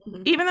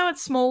even though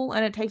it's small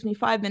and it takes me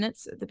 5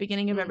 minutes at the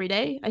beginning of every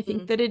day, I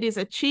think that it is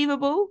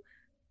achievable,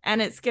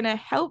 and it's going to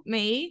help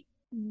me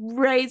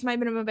raise my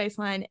minimum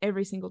baseline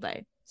every single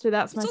day. So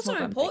that's my. It's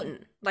also important.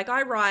 Thing. Like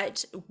I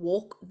write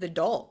walk the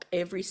dog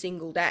every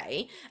single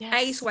day,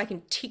 A, so I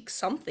can tick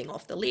something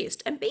off the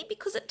list, and B,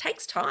 because it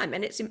takes time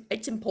and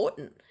it's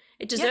important.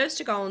 It deserves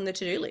to go on the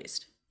to-do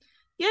list.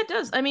 Yeah, it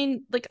does. I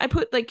mean, like I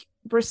put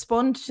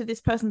respond to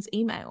this person's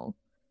email,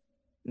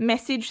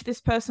 message this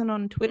person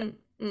on Twitter.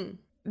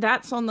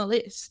 That's on the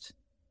list.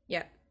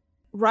 Yeah.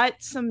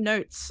 Write some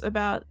notes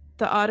about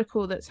the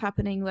article that's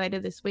happening later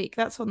this week.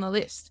 That's on the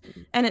list.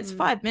 And it's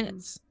 5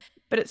 minutes,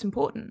 but it's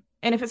important.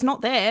 And if it's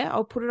not there,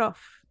 I'll put it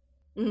off.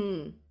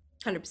 100%.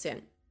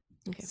 Okay.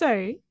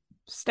 So,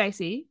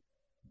 Stacey,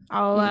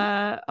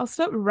 I'll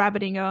stop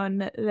rabbiting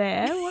on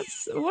there.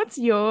 What's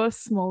your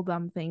small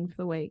dumb thing for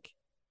the week?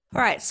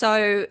 All right,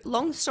 so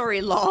long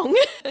story long,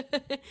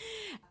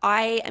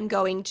 I am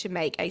going to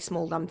make a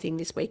small dumb thing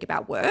this week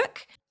about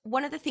work.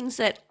 One of the things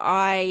that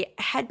I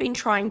had been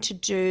trying to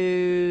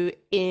do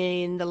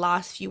in the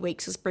last few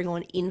weeks is bring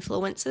on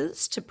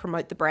influencers to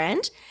promote the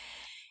brand.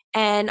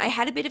 And I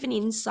had a bit of an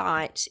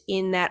insight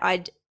in that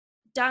I'd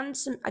done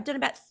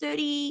about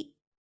 30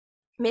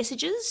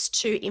 messages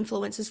to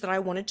influencers that I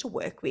wanted to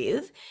work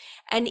with.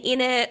 And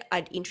in it,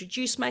 I'd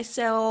introduced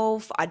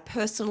myself, I'd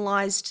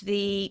personalized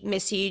the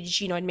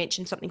message, I'd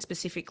mentioned something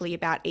specifically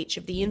about each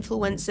of the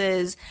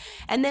influencers.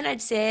 And then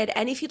I'd said,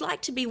 and if you'd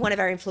like to be one of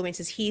our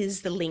influencers,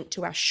 here's the link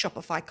to our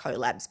Shopify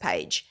collabs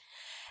page.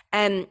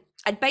 And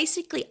I'd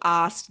basically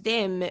asked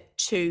them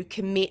to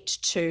commit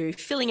to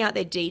filling out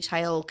their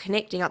detail,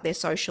 connecting up their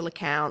social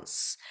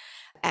accounts,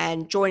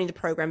 and joining the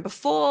program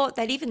before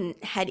they'd even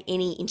had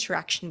any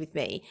interaction with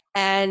me.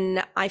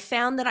 And I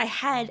found that I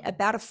had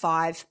about a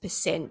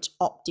 5%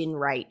 opt-in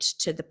rate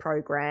to the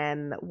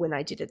program when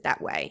I did it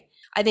that way.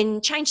 I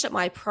then changed up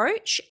my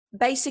approach,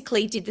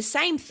 basically did the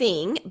same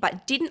thing,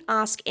 but didn't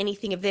ask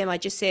anything of them. I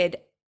just said,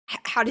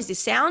 how does this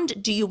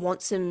sound? Do you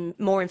want some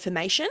more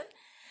information?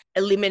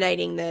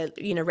 Eliminating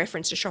the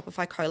reference to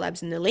Shopify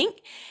collabs in the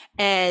link,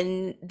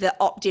 and the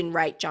opt-in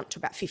rate jumped to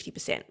about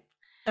 50%.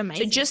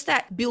 Amazing. So just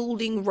that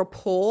building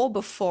rapport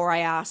before I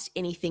asked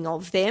anything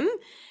of them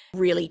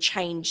really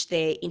changed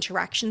their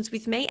interactions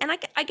with me. And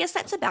I guess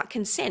that's about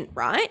consent,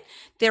 right?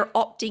 They're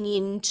opting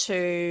in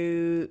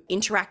to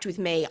interact with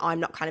me. I'm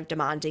not kind of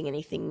demanding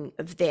anything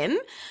of them,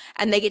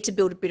 and they get to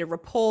build a bit of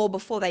rapport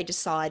before they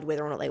decide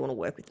whether or not they want to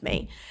work with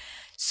me.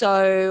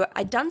 So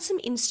I'd done some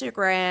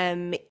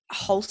Instagram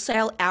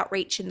wholesale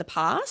outreach in the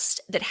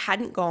past that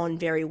hadn't gone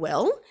very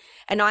well.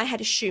 And I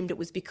had assumed it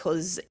was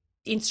because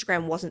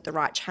Instagram wasn't the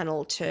right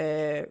channel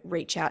to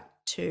reach out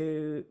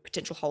to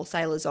potential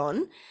wholesalers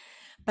on.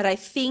 But I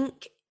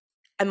think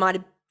I might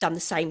have done the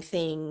same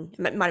thing,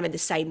 might have made the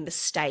same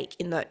mistake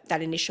in that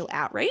initial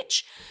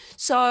outreach.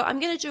 So I'm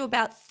going to do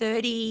about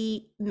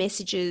 30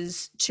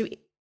 messages to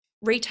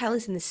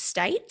retailers in the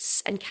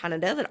States and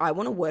Canada that I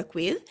want to work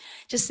with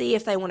to see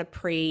if they want to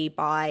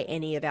pre-buy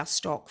any of our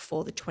stock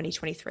for the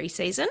 2023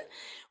 season,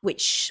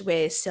 which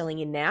we're selling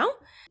in now.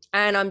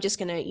 And I'm just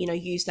going to,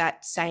 use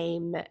that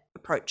same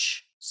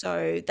approach.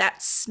 So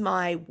that's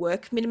my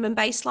work minimum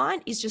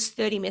baseline, is just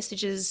 30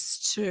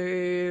 messages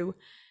to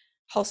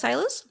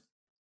wholesalers.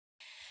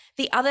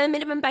 The other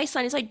minimum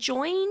baseline is I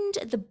joined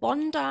the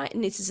Bondi,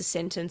 and this is a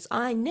sentence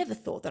I never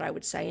thought that I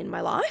would say in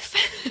my life,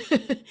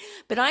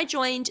 but I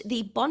joined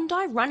the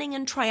Bondi Running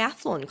and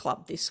Triathlon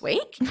Club this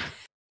week.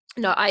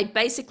 No,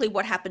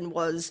 what happened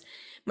was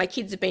my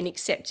kids have been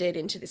accepted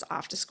into this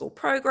after-school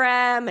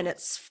program, and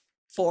it's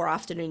 4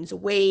 afternoons a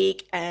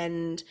week,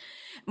 and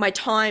my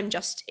time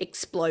just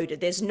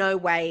exploded. There's no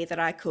way that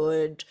I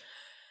could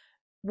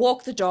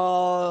walk the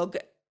dog,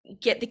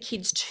 get the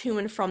kids to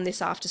and from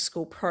this after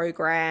school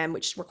program,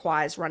 which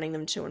requires running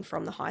them to and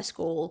from the high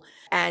school,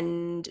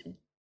 and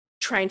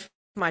train for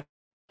my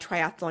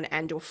triathlon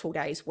and do a full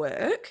day's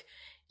work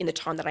in the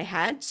time that I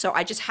had. So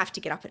I just have to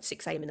get up at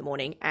 6 a.m. in the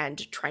morning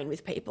and train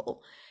with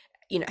people,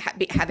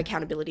 have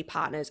accountability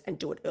partners and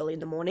do it early in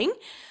the morning.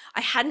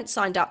 I hadn't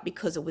signed up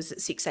because it was at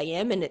 6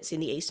 a.m. and it's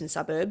in the eastern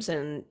suburbs.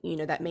 And,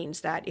 that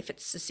means that if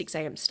it's a 6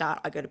 a.m.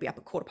 start, I got to be up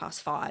at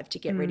 5:15 to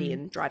get ready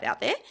and drive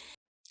out there.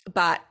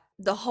 But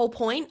the whole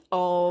point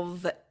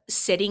of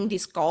setting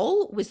this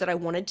goal was that I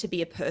wanted to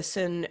be a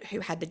person who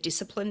had the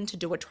discipline to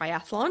do a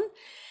triathlon.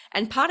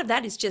 And part of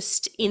that is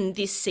just in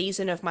this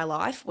season of my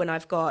life when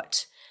I've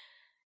got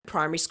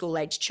primary school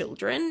age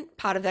children,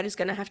 part of that is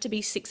going to have to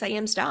be 6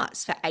 a.m.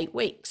 starts for 8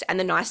 weeks. And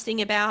the nice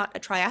thing about a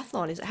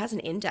triathlon is it has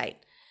an end date.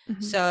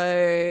 Mm-hmm.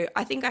 So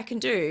I think I can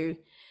do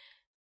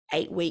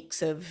 8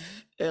 weeks of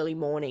early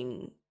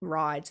morning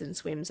rides and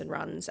swims and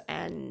runs.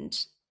 And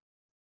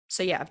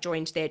so, yeah, I've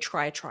joined their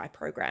Try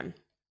program.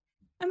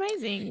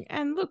 Amazing.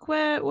 And look,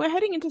 we're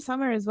heading into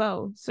summer as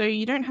well. So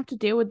you don't have to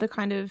deal with the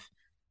kind of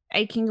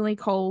achingly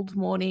cold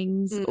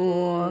mornings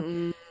or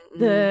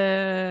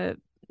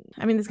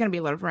there's going to be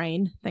a lot of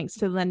rain thanks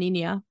to La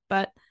Nina,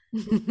 but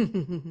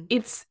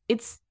it's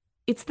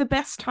the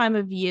best time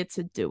of year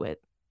to do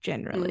it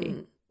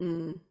generally.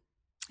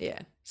 Yeah.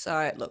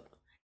 So look,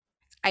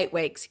 8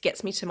 weeks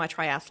gets me to my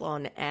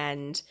triathlon,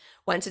 and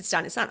once it's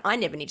done, it's done. I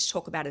never need to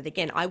talk about it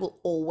again. I will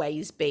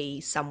always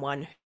be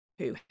someone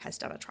who has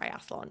done a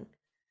triathlon,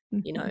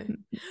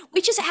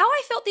 which is how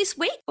I felt this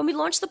week when we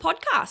launched the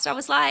podcast. I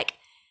was like,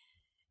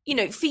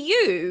 for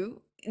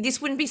you,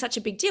 this wouldn't be such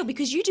a big deal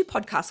because you do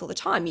podcasts all the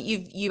time.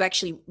 You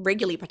actually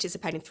regularly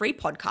participate in 3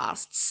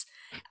 podcasts,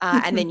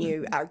 and then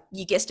you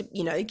guest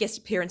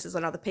appearances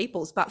on other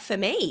people's. But for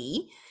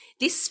me,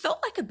 this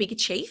felt like a big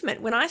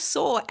achievement. When I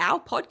saw our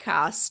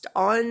podcast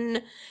on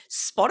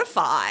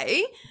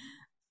Spotify,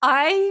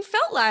 I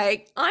felt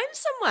like I'm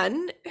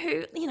someone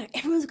who,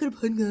 everyone's got a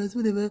podcast,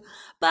 whatever.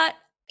 But,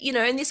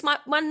 and this might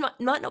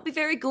not be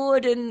very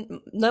good and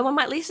no one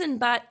might listen,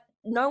 but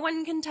no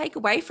one can take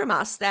away from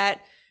us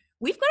that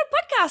we've got a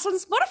podcast on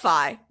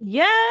Spotify.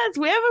 Yes,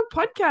 we have a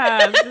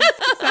podcast.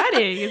 It's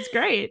exciting. It's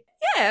great.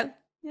 Yeah.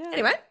 Yeah.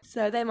 Anyway,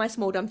 so they're my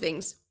small dumb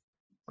things.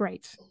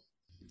 Great.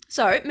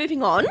 So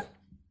moving on,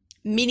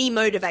 mini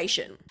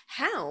motivation.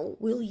 How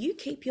will you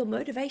keep your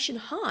motivation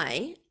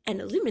high and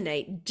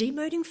eliminate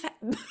demotivating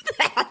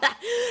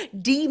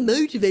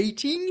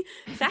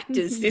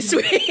factors this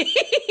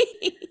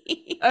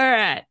week? All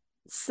right.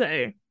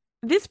 So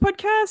this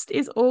podcast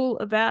is all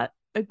about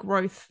a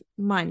growth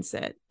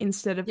mindset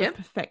instead of a Yep.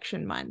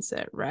 perfection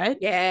mindset, right?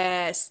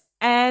 Yes.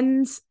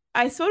 And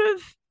I sort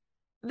of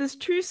there's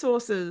two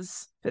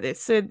sources for this.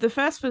 So the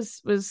first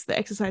was the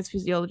exercise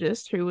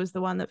physiologist, who was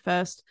the one that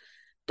first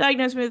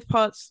diagnosed me with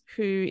POTS,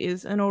 who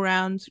is an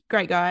all-round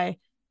great guy.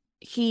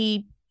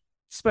 He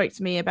spoke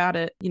to me about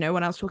it,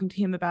 when I was talking to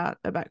him about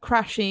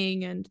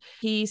crashing, and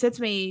he said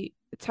to me,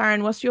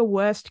 Taryn, what's your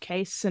worst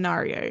case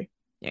scenario?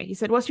 He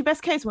said, what's your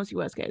best case? What's your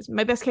worst case?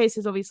 My best case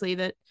is obviously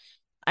that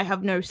I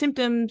have no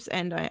symptoms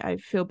and I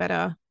feel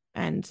better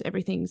and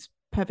everything's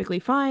perfectly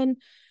fine.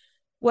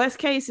 Worst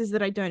case is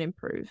that I don't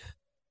improve.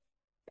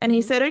 And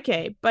he said,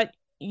 okay, but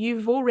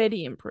you've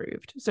already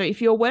improved. So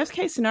if your worst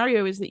case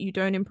scenario is that you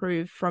don't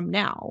improve from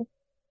now,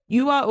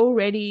 you are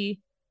already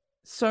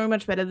so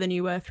much better than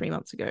you were 3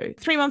 months ago.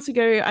 3 months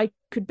ago, I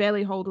could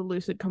barely hold a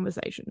lucid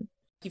conversation.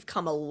 You've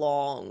come a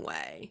long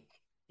way.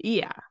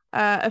 Yeah.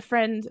 A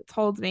friend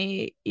told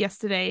me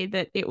yesterday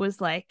that it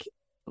was like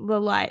the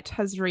light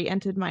has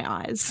re-entered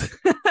my eyes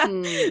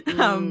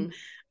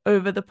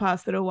over the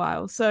past little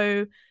while.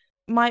 So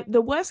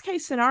the worst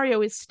case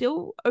scenario is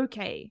still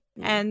okay.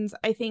 And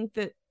I think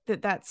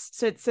that's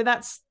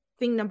that's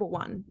thing number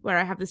one, where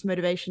I have this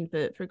motivation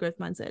for growth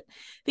mindset.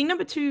 Thing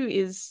number two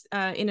is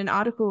in an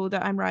article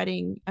that I'm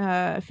writing,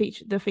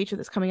 the feature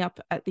that's coming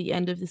up at the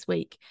end of this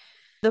week.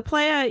 The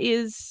player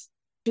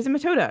she's a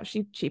Matilda.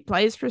 She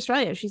plays for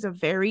Australia. She's a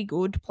very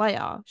good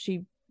player.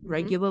 She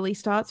regularly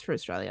starts for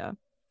Australia.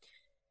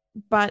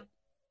 But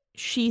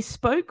she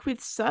spoke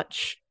with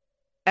such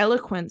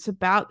eloquence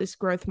about this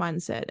growth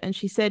mindset. And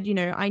she said,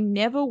 I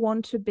never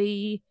want to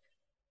be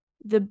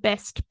the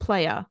best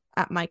player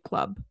at my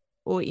club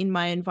or in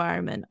my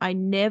environment. I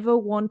never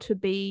want to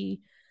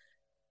be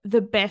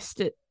the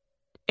best at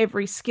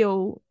every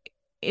skill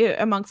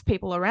amongst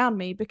people around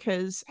me,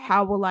 because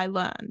how will I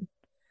learn?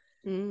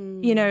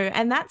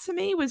 And that to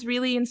me was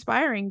really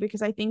inspiring,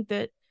 because I think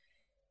that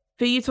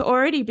for you to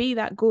already be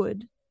that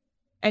good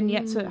and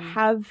yet to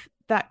have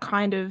that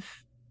kind of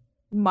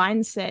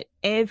mindset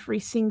every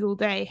single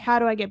day, how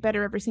do I get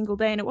better every single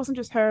day? And it wasn't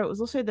just her, it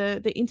was also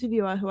the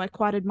interviewer, who I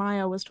quite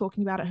admire, was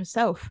talking about it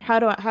herself. How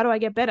do I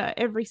get better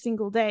every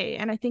single day?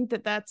 And I think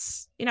that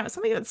that's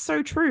something that's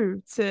so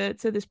true to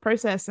this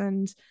process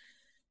and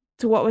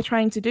to what we're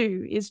trying to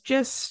do, is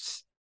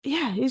just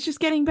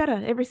getting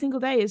better every single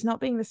day, is not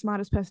being the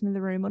smartest person in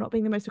the room or not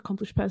being the most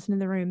accomplished person in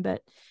the room,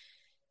 but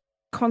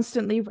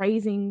constantly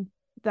raising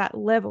that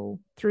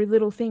level through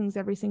little things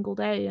every single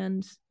day.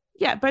 And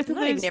both of those,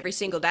 not even every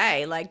single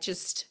day, like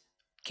just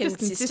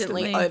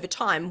consistently over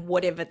time,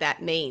 whatever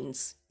that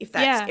means, if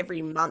that's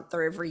every month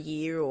or every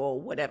year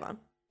or whatever.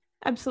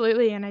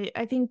 Absolutely. And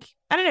I think,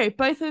 I don't know,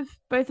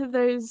 both of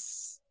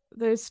those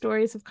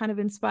stories have kind of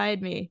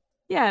inspired me.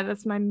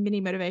 That's my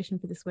mini motivation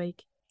for this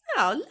week.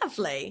 Oh,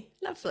 lovely.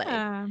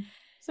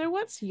 So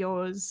what's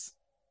yours?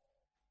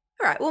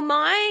 All right. Well,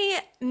 my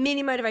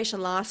mini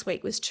motivation last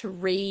week was to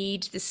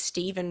read the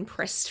Stephen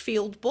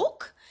Pressfield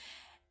book,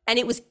 and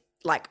it was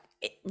like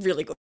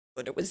really good.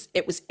 It was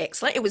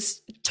excellent. It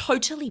was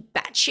totally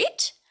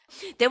batshit.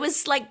 There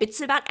was like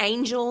bits about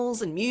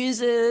angels and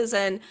muses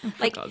and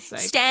like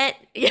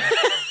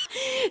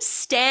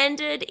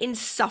standard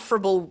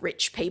insufferable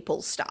rich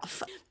people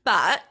stuff.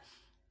 But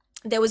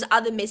there was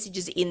other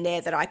messages in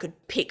there that I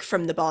could pick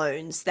from the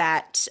bones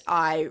that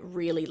I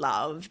really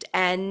loved.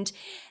 And,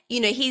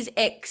 he's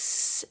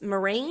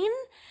ex-Marine,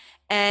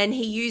 and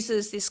he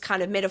uses this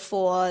kind of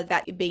metaphor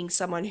that being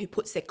someone who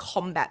puts their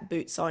combat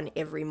boots on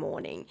every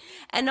morning.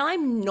 And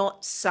I'm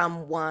not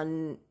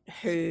someone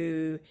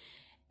who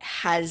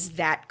has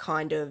that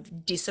kind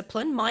of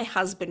discipline. My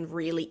husband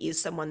really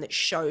is someone that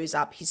shows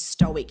up. He's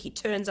stoic. He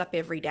turns up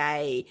every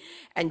day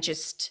and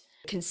just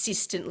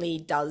consistently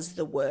does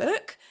the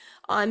work.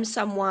 I'm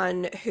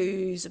someone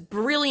who's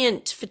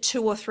brilliant for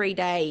 2 or 3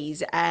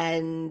 days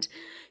and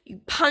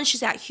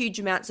punches out huge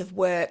amounts of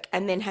work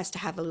and then has to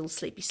have a little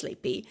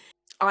sleepy.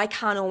 I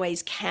can't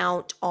always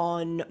count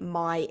on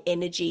my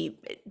energy,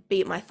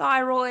 be it my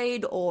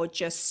thyroid or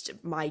just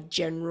my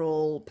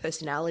general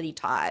personality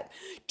type,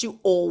 to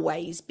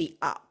always be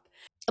up.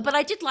 But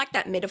I did like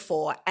that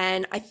metaphor,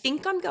 and I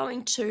think I'm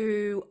going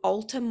to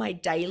alter my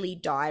daily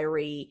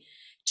diary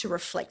to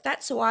reflect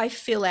that. So I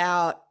fill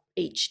out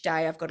each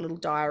day, I've got a little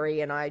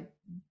diary and I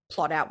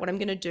plot out what I'm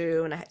going to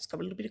do, and it's got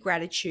a little bit of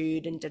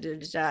gratitude and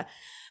da-da-da-da.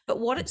 But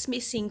what it's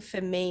missing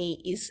for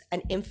me is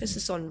an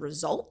emphasis on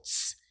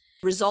results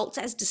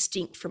as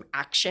distinct from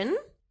action.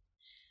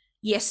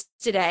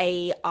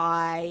 Yesterday,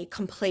 I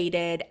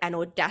completed an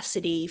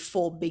Audacity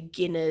for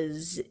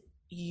Beginners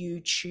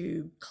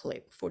YouTube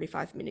clip,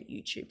 45-minute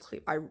YouTube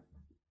clip. I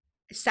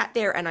sat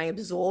there and I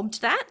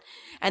absorbed that,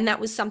 and that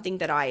was something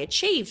that I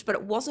achieved, but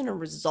it wasn't a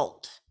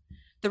result.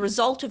 The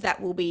result of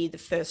that will be the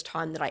first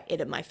time that I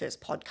edit my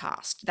first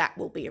podcast. That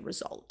will be a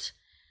result,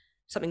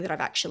 something that I've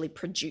actually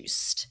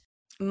produced.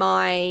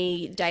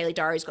 My daily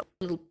diary's got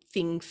a little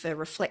thing for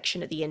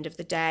reflection at the end of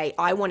the day.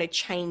 I want to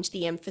change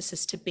the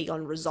emphasis to be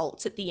on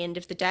results at the end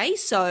of the day.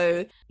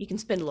 So you can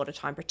spend a lot of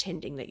time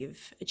pretending that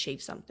you've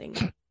achieved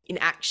something in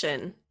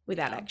action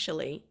without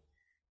actually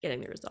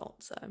getting the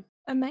result. So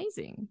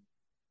amazing.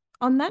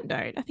 On that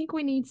note, I think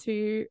we need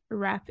to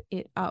wrap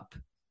it up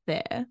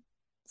there.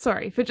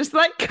 Sorry for just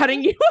like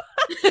cutting you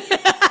off.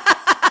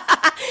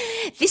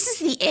 This is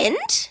the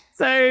end.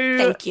 So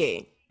thank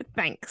you.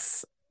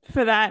 Thanks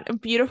for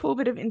that beautiful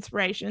bit of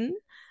inspiration.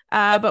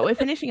 But we're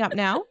finishing up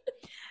now.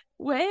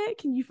 Where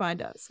can you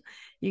find us?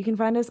 You can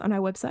find us on our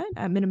website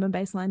at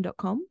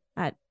minimumbaseline.com,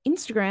 at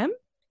Instagram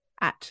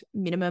at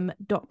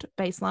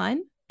minimum.baseline,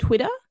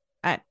 Twitter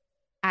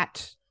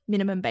at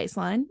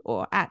minimumbaseline,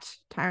 or at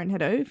Taryn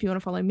Haddo if you want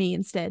to follow me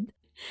instead.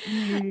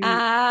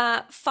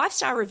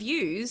 5-star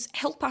reviews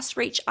help us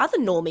reach other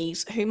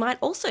normies who might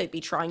also be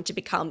trying to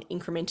become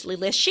incrementally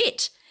less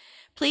shit.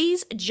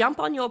 Please jump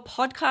on your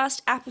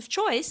podcast app of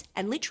choice,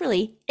 and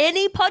literally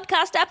any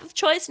podcast app of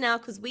choice now,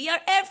 because we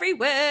are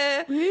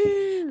everywhere.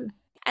 Woo.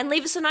 And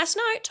leave us a nice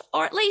note,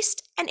 or at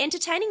least an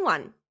entertaining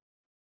one.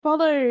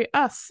 Follow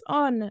us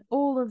on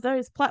all of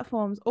those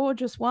platforms, or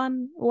just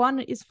one. One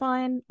is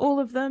fine. All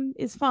of them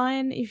is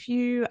fine. If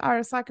you are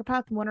a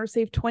psychopath and want to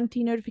receive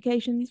 20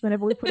 notifications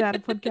whenever we put out a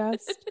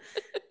podcast.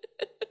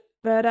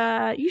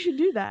 But you should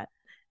do that.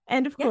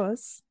 And of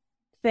course,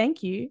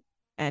 thank you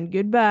and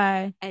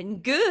goodbye.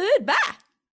 And goodbye.